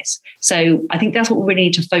do this. So I think that's what we really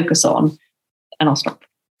need to focus on. And I'll stop.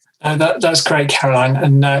 That's great, Caroline.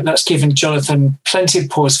 And that's given Jonathan plenty of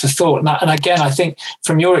pause for thought. And again, I think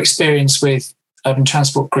from your experience with Urban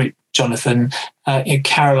Transport Group, Jonathan,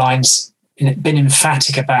 Caroline's been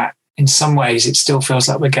emphatic about, in some ways, it still feels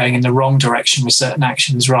like we're going in the wrong direction with certain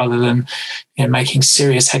actions rather than making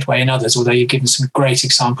serious headway in others, although you've given some great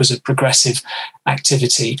examples of progressive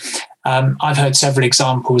activity. I've heard several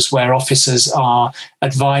examples where officers are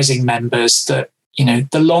advising members that,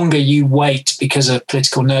 the longer you wait because of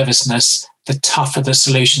political nervousness, the tougher the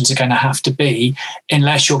solutions are going to have to be,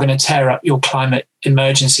 unless you're going to tear up your climate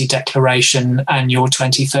emergency declaration and your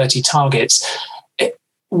 2030 targets.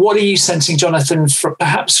 What are you sensing, Jonathan,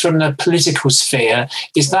 perhaps from the political sphere?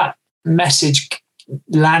 Is that message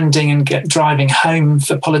landing and driving home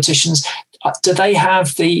for politicians? Do they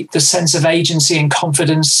have the sense of agency and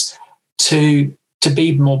confidence to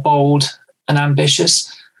be more bold and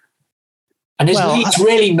ambitious? And it's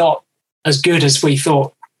really not as good as we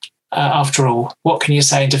thought, after all. What can you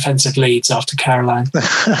say in defence of Leeds after Caroline?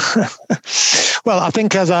 Well, I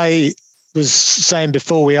think, as I was saying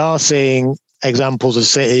before, we are seeing examples of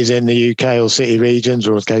cities in the UK or city regions,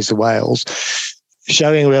 or in the case of Wales,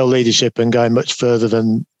 showing real leadership and going much further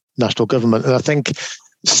than national government. And I think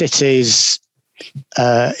cities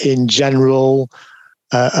in general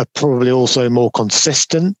are probably also more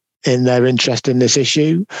consistent in their interest in this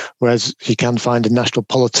issue, whereas you can find in national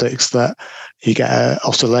politics that you get an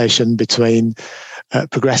oscillation between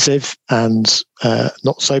progressive and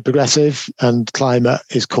not so progressive, and climate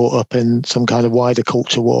is caught up in some kind of wider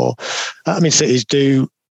culture war. I mean, cities do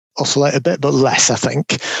oscillate a bit, but less, I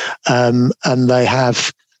think. And they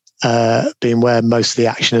have been where most of the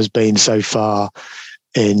action has been so far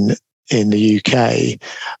in the UK.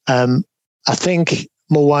 I think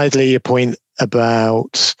more widely, your point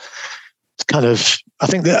about I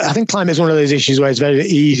think climate is one of those issues where it's very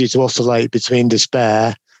easy to oscillate between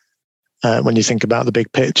despair when you think about the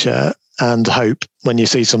big picture, and hope when you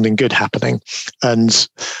see something good happening. And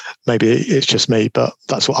maybe it's just me, but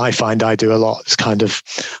that's what I find I do a lot. It's kind of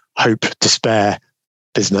hope, despair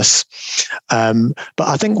business. But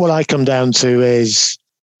I think what I come down to is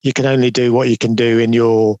you can only do what you can do in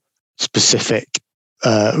your specific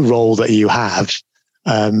role that you have.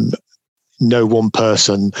 No one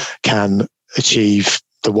person can achieve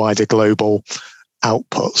the wider global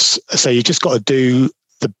outputs. So you just got to do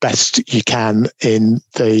the best you can in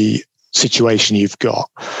the situation you've got.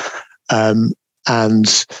 And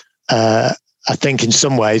I think in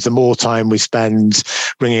some ways, the more time we spend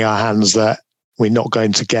wringing our hands that we're not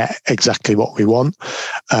going to get exactly what we want,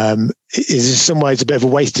 is in some ways a bit of a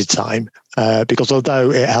wasted time, because although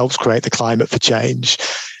it helps create the climate for change,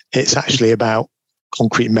 it's actually about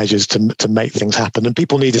concrete measures to make things happen. And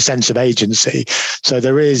people need a sense of agency. So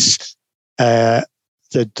there is the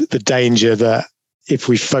danger that if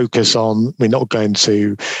we focus on, we're not going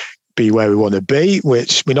to be where we want to be,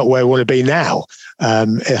 which we're not where we want to be now. I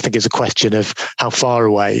think it's a question of how far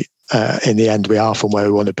away in the end we are from where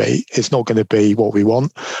we want to be. It's not going to be what we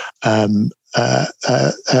want. But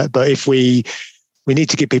if we need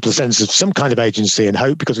to give people a sense of some kind of agency and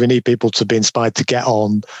hope, because we need people to be inspired to get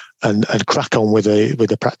on and crack on with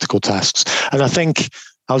the practical tasks. And I think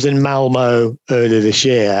I was in Malmo earlier this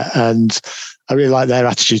year, and I really like their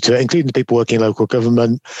attitude to it, including the people working in local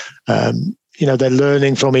government. They're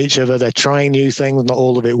learning from each other. They're trying new things. Not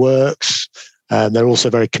all of it works. They're also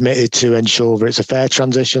very committed to ensure that it's a fair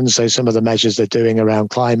transition. So some of the measures they're doing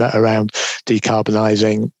around climate, around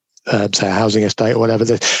decarbonising, say a housing estate or whatever,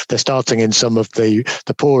 they're starting in some of the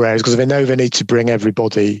poor areas, because they know they need to bring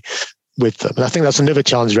everybody with them. And I think that's another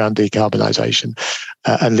challenge around decarbonisation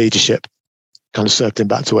and leadership, kind of circling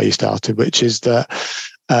back to where you started, which is that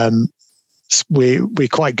we're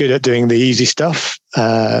quite good at doing the easy stuff.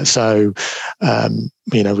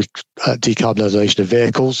 Decarbonisation of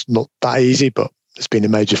vehicles, not that easy, but it's been a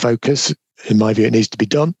major focus. In my view, it needs to be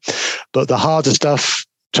done. But the harder stuff,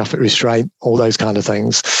 traffic restraint, all those kind of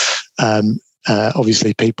things,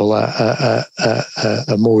 obviously people are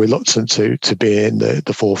more reluctant to be in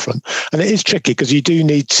the forefront. And it is tricky because you do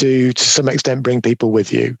need to some extent, bring people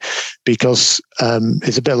with you, because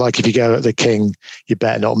it's a bit like if you go at the king, you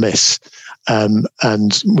better not miss. And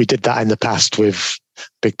we did that in the past with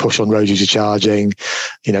big push on road user charging.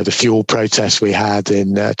 The fuel protests we had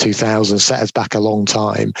in 2000 set us back a long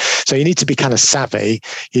time. So you need to be kind of savvy.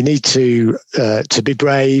 You need to be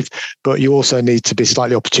brave, but you also need to be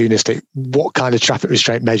slightly opportunistic. What kind of traffic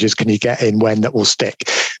restraint measures can you get in when that will stick?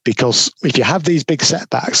 Because if you have these big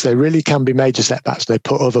setbacks, they really can be major setbacks. They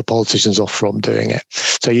put other politicians off from doing it.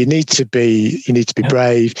 So you need to be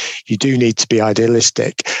brave. You do need to be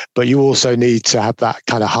idealistic, but you also need to have that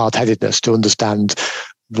kind of hard-headedness to understand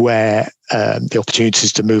where the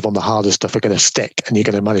opportunities to move on the harder stuff are going to stick, and you're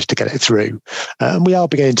going to manage to get it through. And we are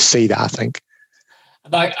beginning to see that, I think.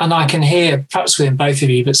 And I can hear, perhaps within both of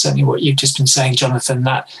you, but certainly what you've just been saying, Jonathan,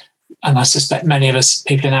 that, and I suspect many of us,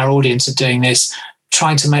 people in our audience, are doing this,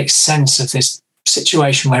 trying to make sense of this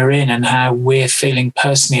situation we're in and how we're feeling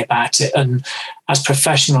personally about it, and as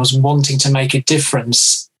professionals wanting to make a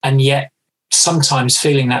difference, and yet sometimes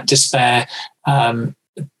feeling that despair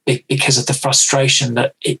because of the frustration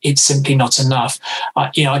that it's simply not enough.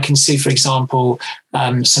 I can see, for example,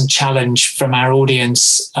 some challenge from our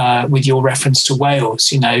audience with your reference to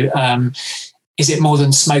Wales. Is it more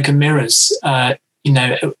than smoke and mirrors?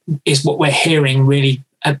 Is what we're hearing really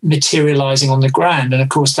materialising on the ground? And of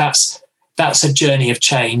course, that's a journey of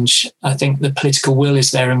change. I think the political will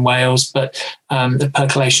is there in Wales, but the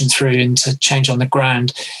percolation through into change on the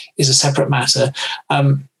ground is a separate matter.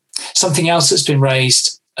 Something else that's been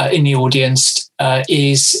raised in the audience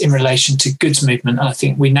is in relation to goods movement. I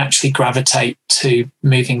think we naturally gravitate to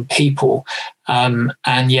moving people.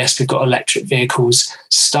 And yes, we've got electric vehicles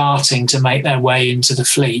starting to make their way into the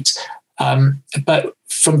fleet. But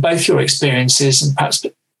from both your experiences, and perhaps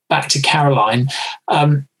back to Caroline,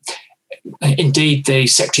 indeed, the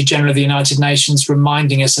Secretary General of the United Nations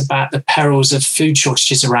reminding us about the perils of food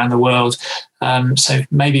shortages around the world. So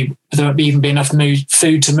maybe there won't even be enough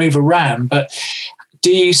food to move around. But do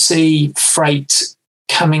you see freight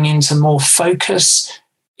coming into more focus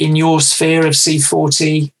in your sphere of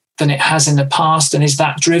C40 than it has in the past? And is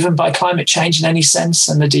that driven by climate change in any sense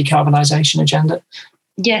and the decarbonisation agenda?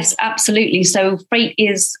 Yes, absolutely. So freight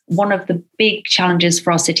is one of the big challenges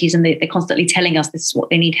for our cities, and they're constantly telling us this is what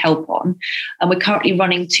they need help on. And we're currently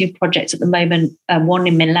running 2 projects at the moment, one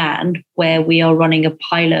in Milan, where we are running a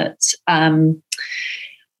pilot on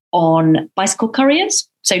bicycle couriers.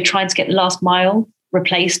 So trying to get the last mile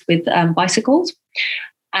replaced with bicycles.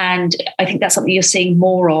 And I think that's something you're seeing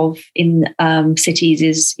more of in cities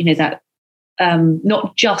is, that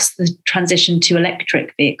not just the transition to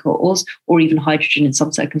electric vehicles or even hydrogen in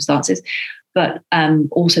some circumstances, but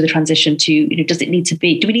also the transition to, do we need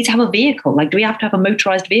to have a vehicle? Like, do we have to have a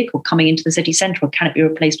motorized vehicle coming into the city centre, or can it be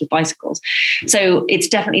replaced with bicycles? So it's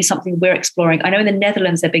definitely something we're exploring. I know in the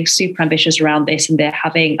Netherlands, they're being super ambitious around this, and they're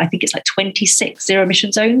having, I think it's like 26 zero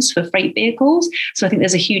emission zones for freight vehicles. So I think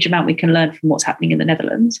there's a huge amount we can learn from what's happening in the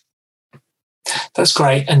Netherlands. That's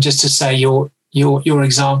great. And just to say, your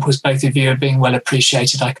examples, both of you, are being well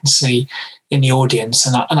appreciated, I can see in the audience.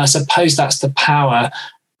 And I suppose that's the power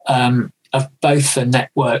of both the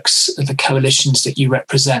networks, the coalitions that you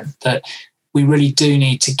represent, that we really do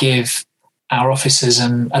need to give our officers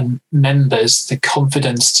and members the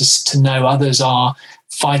confidence to know others are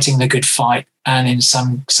fighting the good fight and in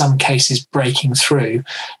some cases breaking through.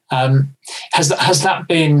 Has that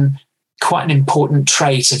been quite an important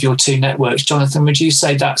trait of your 2 networks? Jonathan, would you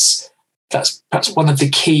say that's perhaps one of the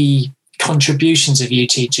key contributions of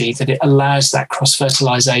UTG, that it allows that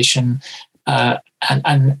cross-fertilisation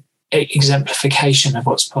and exemplification of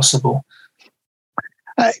what's possible?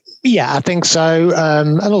 Yeah, I think so.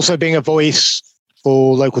 And also being a voice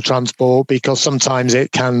for local transport, because sometimes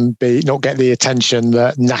it can be not get the attention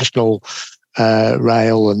that national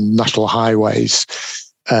rail and national highways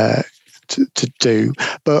to do.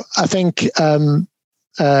 But I think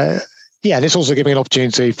and it's also giving an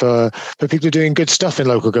opportunity for people doing good stuff in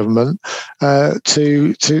local government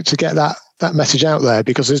to get that message out there,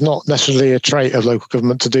 because there's not necessarily a trait of local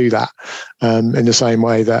government to do that in the same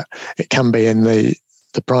way that it can be in the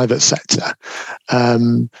private sector.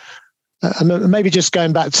 And maybe just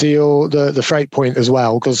going back to the freight point as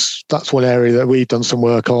well, because that's one area that we've done some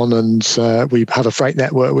work on, and we have a freight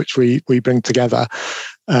network which we bring together.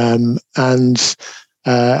 And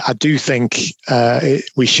I do think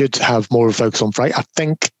we should have more of a focus on freight. I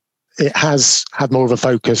think it has had more of a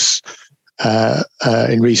focus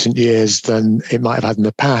in recent years than it might have had in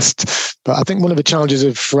the past. But I think one of the challenges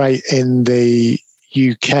of freight in the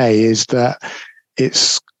UK is that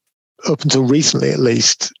it's, up until recently at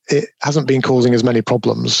least, it hasn't been causing as many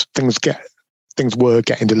problems. Things were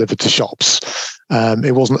getting delivered to shops.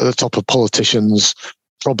 It wasn't at the top of politicians'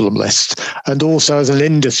 problem list. And also as an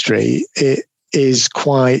industry, it is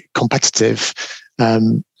quite competitive.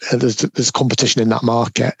 There's competition in that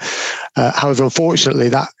market. However, unfortunately,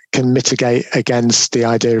 that can mitigate against the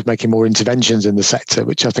idea of making more interventions in the sector,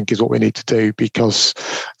 which I think is what we need to do, because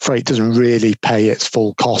freight doesn't really pay its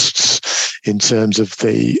full costs in terms of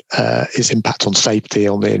its impact on safety,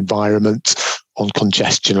 on the environment, on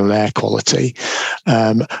congestion and air quality.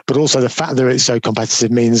 But also the fact that it's so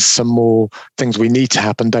competitive means some more things we need to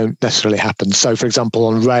happen don't necessarily happen. So, for example,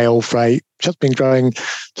 on rail freight, which has been growing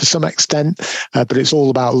to some extent, but it's all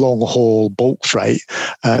about long-haul bulk freight.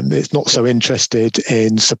 It's not so interested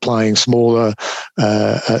in supplying smaller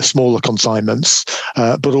consignments,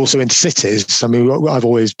 but also into cities. I mean, I've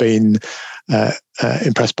always been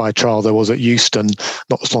impressed by a trial there was at Euston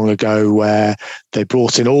not so long ago, where they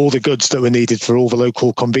brought in all the goods that were needed for all the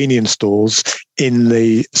local convenience stores in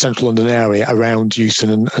the central London area around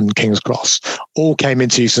Euston and King's Cross. All came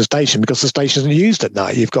into Euston Station because the station isn't used at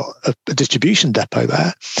night. You've got a distribution depot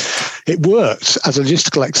there. It worked as a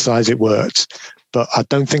logistical exercise. It worked, but I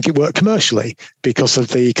don't think it worked commercially because of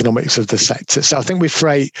the economics of the sector. So I think with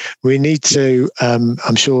freight, we need to,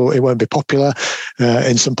 I'm sure it won't be popular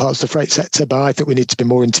in some parts of the freight sector, but I think we need to be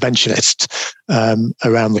more interventionist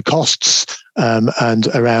around the costs and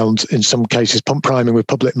around, in some cases, pump priming with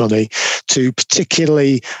public money to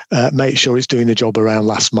particularly make sure it's doing the job around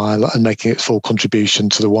last mile and making its full contribution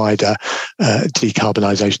to the wider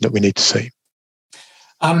decarbonisation that we need to see.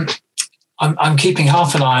 I'm keeping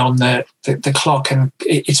half an eye on the clock, and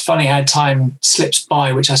it's funny how time slips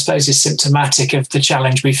by, which I suppose is symptomatic of the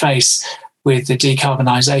challenge we face with the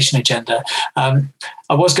decarbonisation agenda.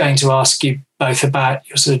 I was going to ask you both about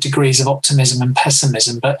your sort of degrees of optimism and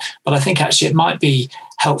pessimism, but I think actually it might be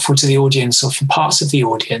helpful to the audience, or for parts of the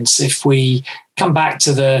audience, if we come back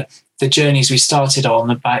to the journeys we started on,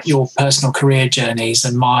 about your personal career journeys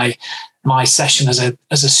and my session as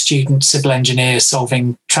a student civil engineer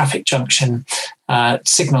solving traffic junction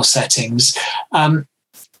signal settings.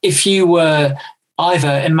 If you were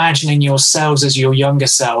either imagining yourselves as your younger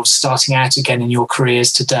selves starting out again in your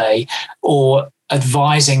careers today, or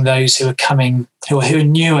advising those who are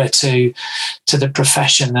newer to the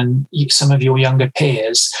profession and some of your younger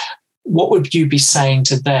peers, what would you be saying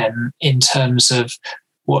to them in terms of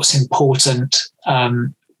what's important,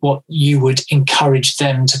 what you would encourage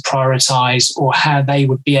them to prioritise, or how they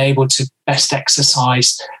would be able to best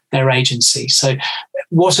exercise their agency? So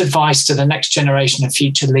what advice to the next generation of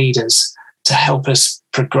future leaders to help us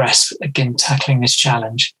progress again tackling this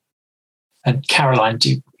challenge? And Caroline, do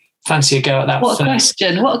you fancy a go at that? What a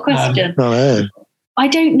question. Yeah. I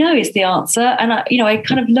don't know is the answer. And I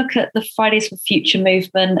kind of look at the Fridays for Future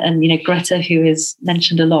movement and, Greta, who is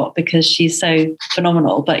mentioned a lot because she's so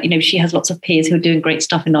phenomenal, but, she has lots of peers who are doing great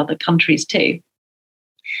stuff in other countries too.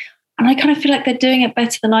 And I kind of feel like they're doing it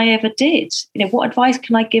better than I ever did. What advice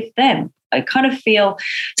can I give them? I kind of feel,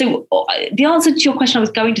 so the answer to your question I was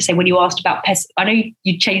going to say when you asked about I know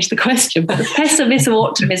you changed the question, but the pessimism or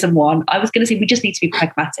optimism one, I was going to say we just need to be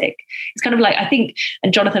pragmatic. It's kind of like, I think,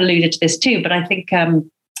 and Jonathan alluded to this too, but I think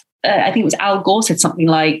it was Al Gore said something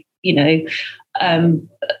like,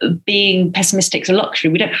 being pessimistic is a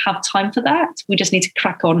luxury. We don't have time for that. We just need to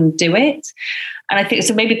crack on and do it. And I think,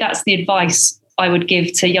 so maybe that's the advice I would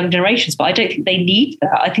give to young generations, but I don't think they need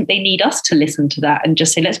that. I think they need us to listen to that and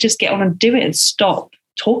just say, let's just get on and do it and stop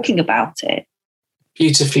talking about it.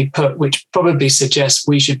 Beautifully put, which probably suggests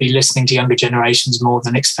we should be listening to younger generations more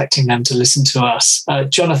than expecting them to listen to us.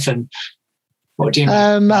 Jonathan, what do you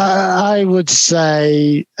mean? I would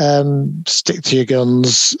say stick to your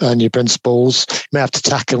guns and your principles. You may have to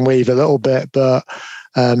tack and weave a little bit, but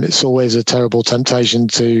it's always a terrible temptation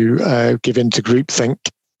to give in to groupthink.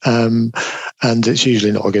 And it's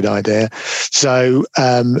usually not a good idea. So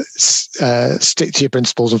stick to your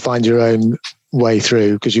principles and find your own way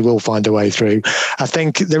through, because you will find a way through. I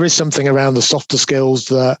think there is something around the softer skills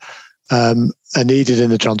that are needed in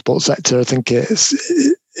the transport sector. I think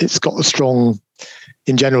it's got a strong,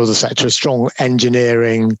 in general, the sector, a strong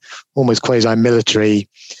engineering, almost quasi-military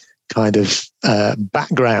kind of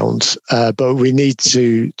background, but we need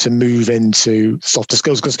to move into softer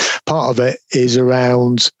skills, because part of it is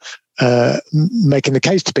around making the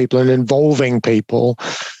case to people and involving people.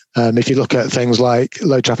 If you look at things like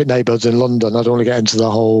low traffic neighbourhoods in London, I don't want to get into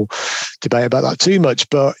the whole debate about that too much,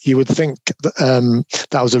 but you would think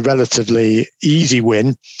that was a relatively easy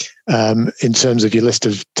win in terms of your list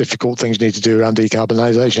of difficult things you need to do around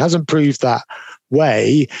decarbonisation. It hasn't proved that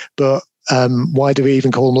way, but why do we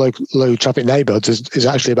even call them low traffic neighbourhoods? Is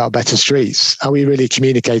actually about better streets. Are we really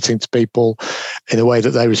communicating to people in a way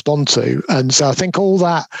that they respond to? And so I think all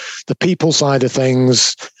that, the people side of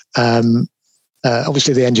things,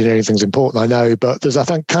 obviously the engineering thing's important, I know, but there's, I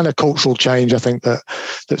think, kind of cultural change, I think,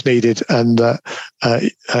 that's needed, and that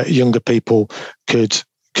younger people could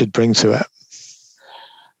bring to it.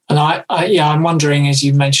 And I'm wondering, as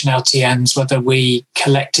you mentioned LTNs, whether we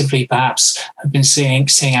collectively perhaps have been seeing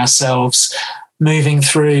ourselves moving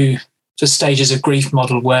through the stages of grief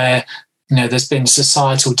model where, there's been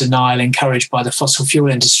societal denial encouraged by the fossil fuel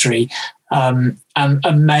industry. And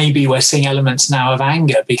maybe we're seeing elements now of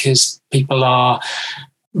anger because people are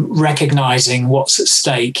recognising what's at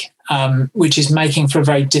stake, which is making for a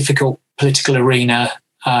very difficult political arena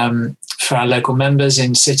for our local members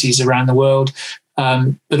in cities around the world.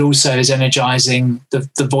 But also is energising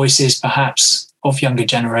the voices, perhaps, of younger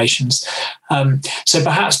generations. So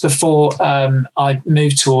perhaps before I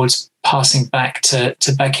move towards passing back to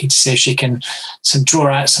Becky to see if she can draw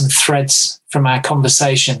out some threads from our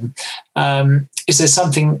conversation, is there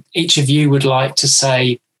something each of you would like to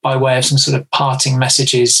say by way of some sort of parting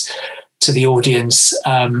messages to the audience?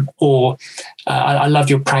 I love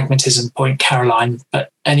your pragmatism point, Caroline,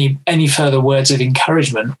 but any further words of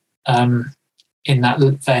encouragement in that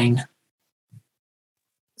vein?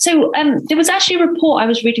 So there was actually a report I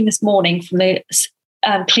was reading this morning from the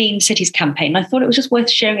Clean Cities campaign. I thought it was just worth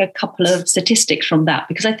sharing a couple of statistics from that,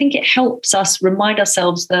 because I think it helps us remind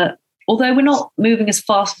ourselves that although we're not moving as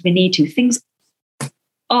fast as we need to, things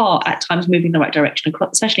are at times moving in the right direction,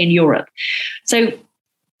 especially in Europe. So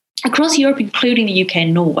across Europe, including the UK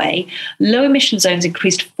and Norway, low emission zones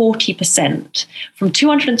increased 40% from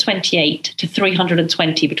 228 to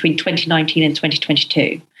 320 between 2019 and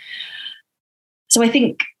 2022. So I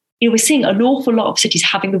think we're seeing an awful lot of cities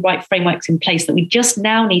having the right frameworks in place that we just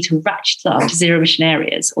now need to ratchet up to zero emission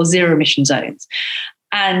areas or zero emission zones.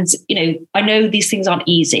 And, I know these things aren't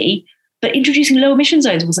easy, but introducing low emission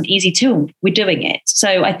zones wasn't easy too. We're doing it.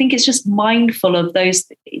 So I think it's just mindful of those.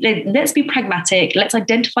 Let's be pragmatic. Let's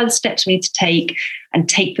identify the steps we need to take and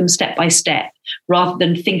take them step by step, rather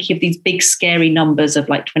than thinking of these big, scary numbers of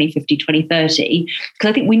like 2050, 2030. Because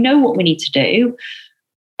I think we know what we need to do,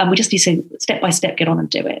 and we just need to step by step get on and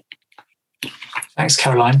do it. Thanks,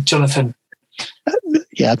 Caroline. Jonathan?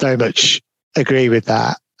 Yeah, I very much agree with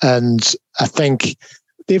that. And I think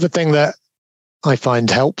the other thing that I find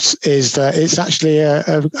helps is that it's actually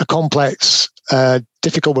a complex,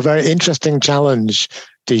 difficult, but very interesting challenge,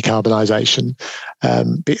 decarbonisation,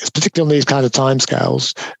 particularly on these kind of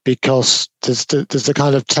timescales, because there's the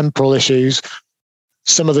kind of temporal issues.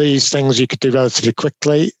 Some of these things you could do relatively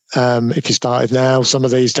quickly if you started now. Some of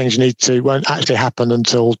these things won't actually happen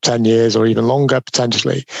until 10 years or even longer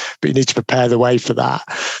potentially, but you need to prepare the way for that.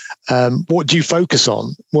 What do you focus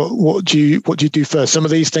on? What do you do first? Some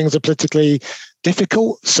of these things are politically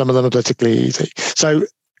difficult. Some of them are politically easy. So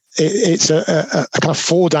it's a kind of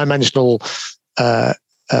four-dimensional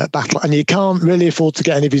battle, and you can't really afford to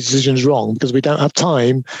get any of these decisions wrong, because we don't have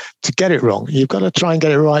time to get it wrong. You've got to try and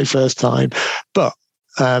get it right first time. But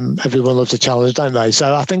everyone loves a challenge, don't they?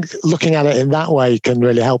 So I think looking at it in that way can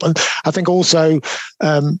really help. And I think also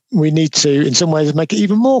we need to, in some ways, make it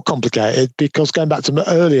even more complicated, because going back to my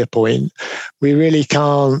earlier point, we really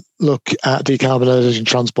can't look at decarbonisation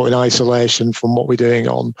transport in isolation from what we're doing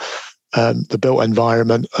on the built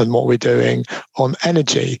environment and what we're doing on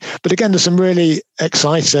energy. But again, there's some really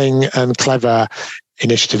exciting and clever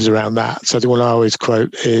initiatives around that. So the one I always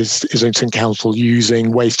quote is Islington Council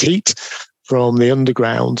using waste heat from the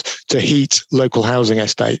underground to heat local housing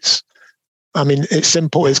estates. I mean, it's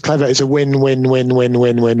simple, it's clever, it's a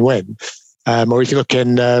win-win-win-win-win-win-win. Or if you look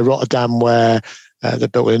in Rotterdam, where they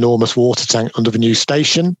built an enormous water tank under the new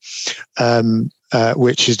station,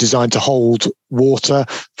 which is designed to hold water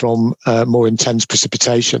from more intense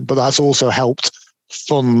precipitation. But that's also helped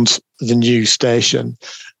fund the new station.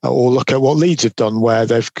 Or look at what Leeds have done, where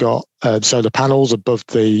they've got solar panels above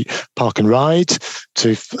the park and ride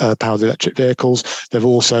to power the electric vehicles. They've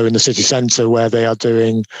also, in the city centre, where they are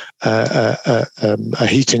doing a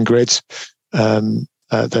heating grid.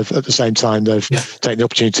 They've at the same time they've taken the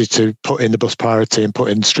opportunity to put in the bus priority and put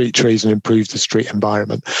in street trees and improve the street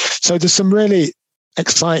environment. So there's some really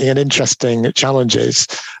exciting and interesting challenges,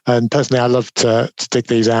 and personally I love to dig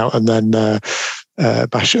these out and then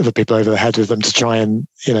bash other people over the head with them to try and,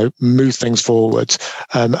 move things forward.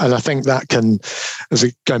 And I think that can,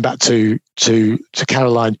 going back to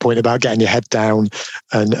Caroline's point about getting your head down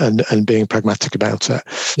and being pragmatic about it.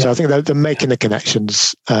 Yeah. So I think that they're making the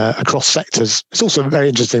connections across sectors. It's also a very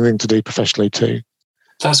interesting thing to do professionally too.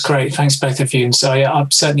 That's great. Thanks, both of you. And so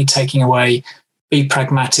I'm certainly taking away, be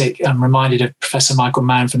pragmatic. I'm reminded of Professor Michael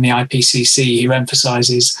Mann from the IPCC, who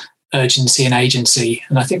emphasises urgency and agency.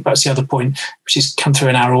 And I think that's the other point, which has come through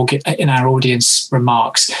in our audience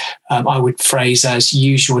remarks. I would phrase as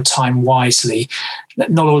use your time wisely.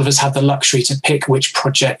 Not all of us have the luxury to pick which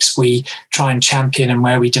projects we try and champion and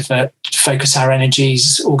where we focus our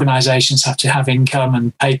energies. Organisations have to have income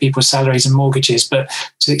and pay people's salaries and mortgages. But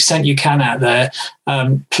to the extent you can out there,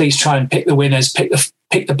 please try and pick the winners,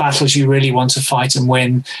 pick the battles you really want to fight and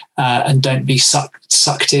win, and don't be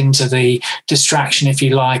sucked into the distraction, if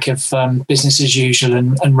you like, of business as usual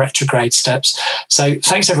and retrograde steps. So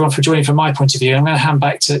thanks everyone for joining from my point of view. I'm going to hand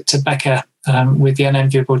back to Becca with the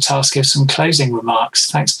unenviable task of some closing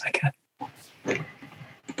remarks. Thanks, Becca.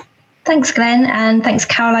 Thanks, Glenn, and thanks,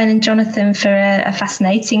 Caroline and Jonathan, for a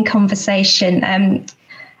fascinating conversation.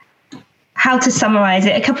 How to summarise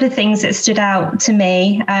it, a couple of things that stood out to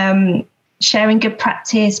me. Sharing good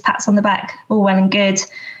practice, pats on the back, all well and good,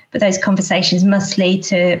 but those conversations must lead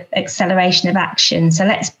to acceleration of action. So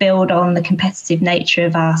let's build on the competitive nature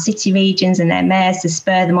of our city regions and their mayors to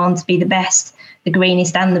spur them on to be the best, the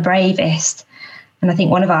greenest and the bravest. And I think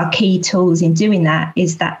one of our key tools in doing that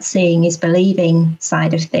is that seeing is believing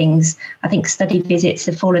side of things. I think study visits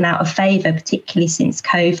have fallen out of favour, particularly since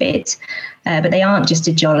COVID, but they aren't just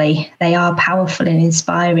a jolly. They are powerful and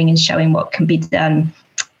inspiring and showing what can be done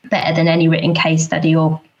better than any written case study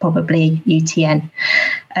or probably UTN.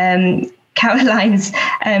 Caroline's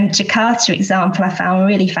Jakarta example I found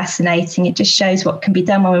really fascinating. It just shows what can be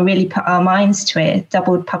done when we really put our minds to it.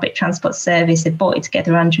 Doubled public transport service, had brought it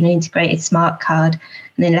together under an integrated smart card,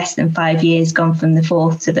 and in less than 5 years gone from the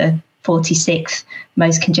 4th to the 46th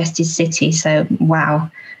most congested city. So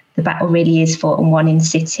wow, the battle really is fought and won in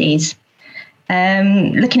cities.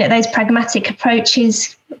 Looking at those pragmatic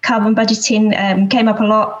approaches, carbon budgeting came up a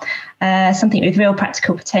lot, something with real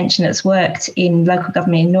practical potential that's worked in local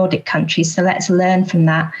government in Nordic countries. So let's learn from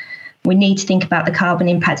that. We need to think about the carbon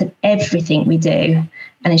impact of everything we do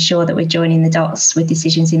and ensure that we're joining the dots with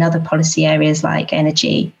decisions in other policy areas like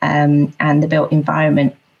energy and the built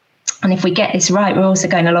environment. And if we get this right, we're also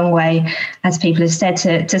going a long way, as people have said,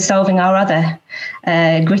 to solving our other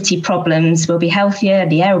gritty problems. We'll be healthier,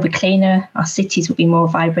 the air will be cleaner, our cities will be more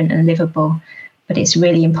vibrant and livable. But it's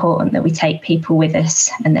really important that we take people with us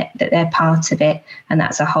and that they're part of it. And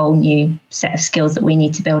that's a whole new set of skills that we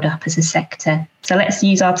need to build up as a sector. So let's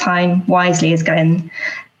use our time wisely, as Glenn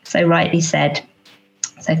so rightly said.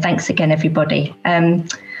 So thanks again, everybody. Our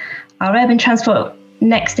urban transport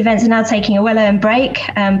next events are now taking a well-earned break,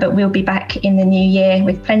 but we'll be back in the new year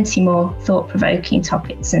with plenty more thought-provoking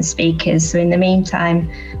topics and speakers. So in the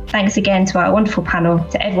meantime, thanks again to our wonderful panel,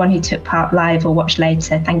 to everyone who took part live or watched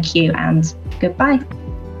later. Thank you and goodbye.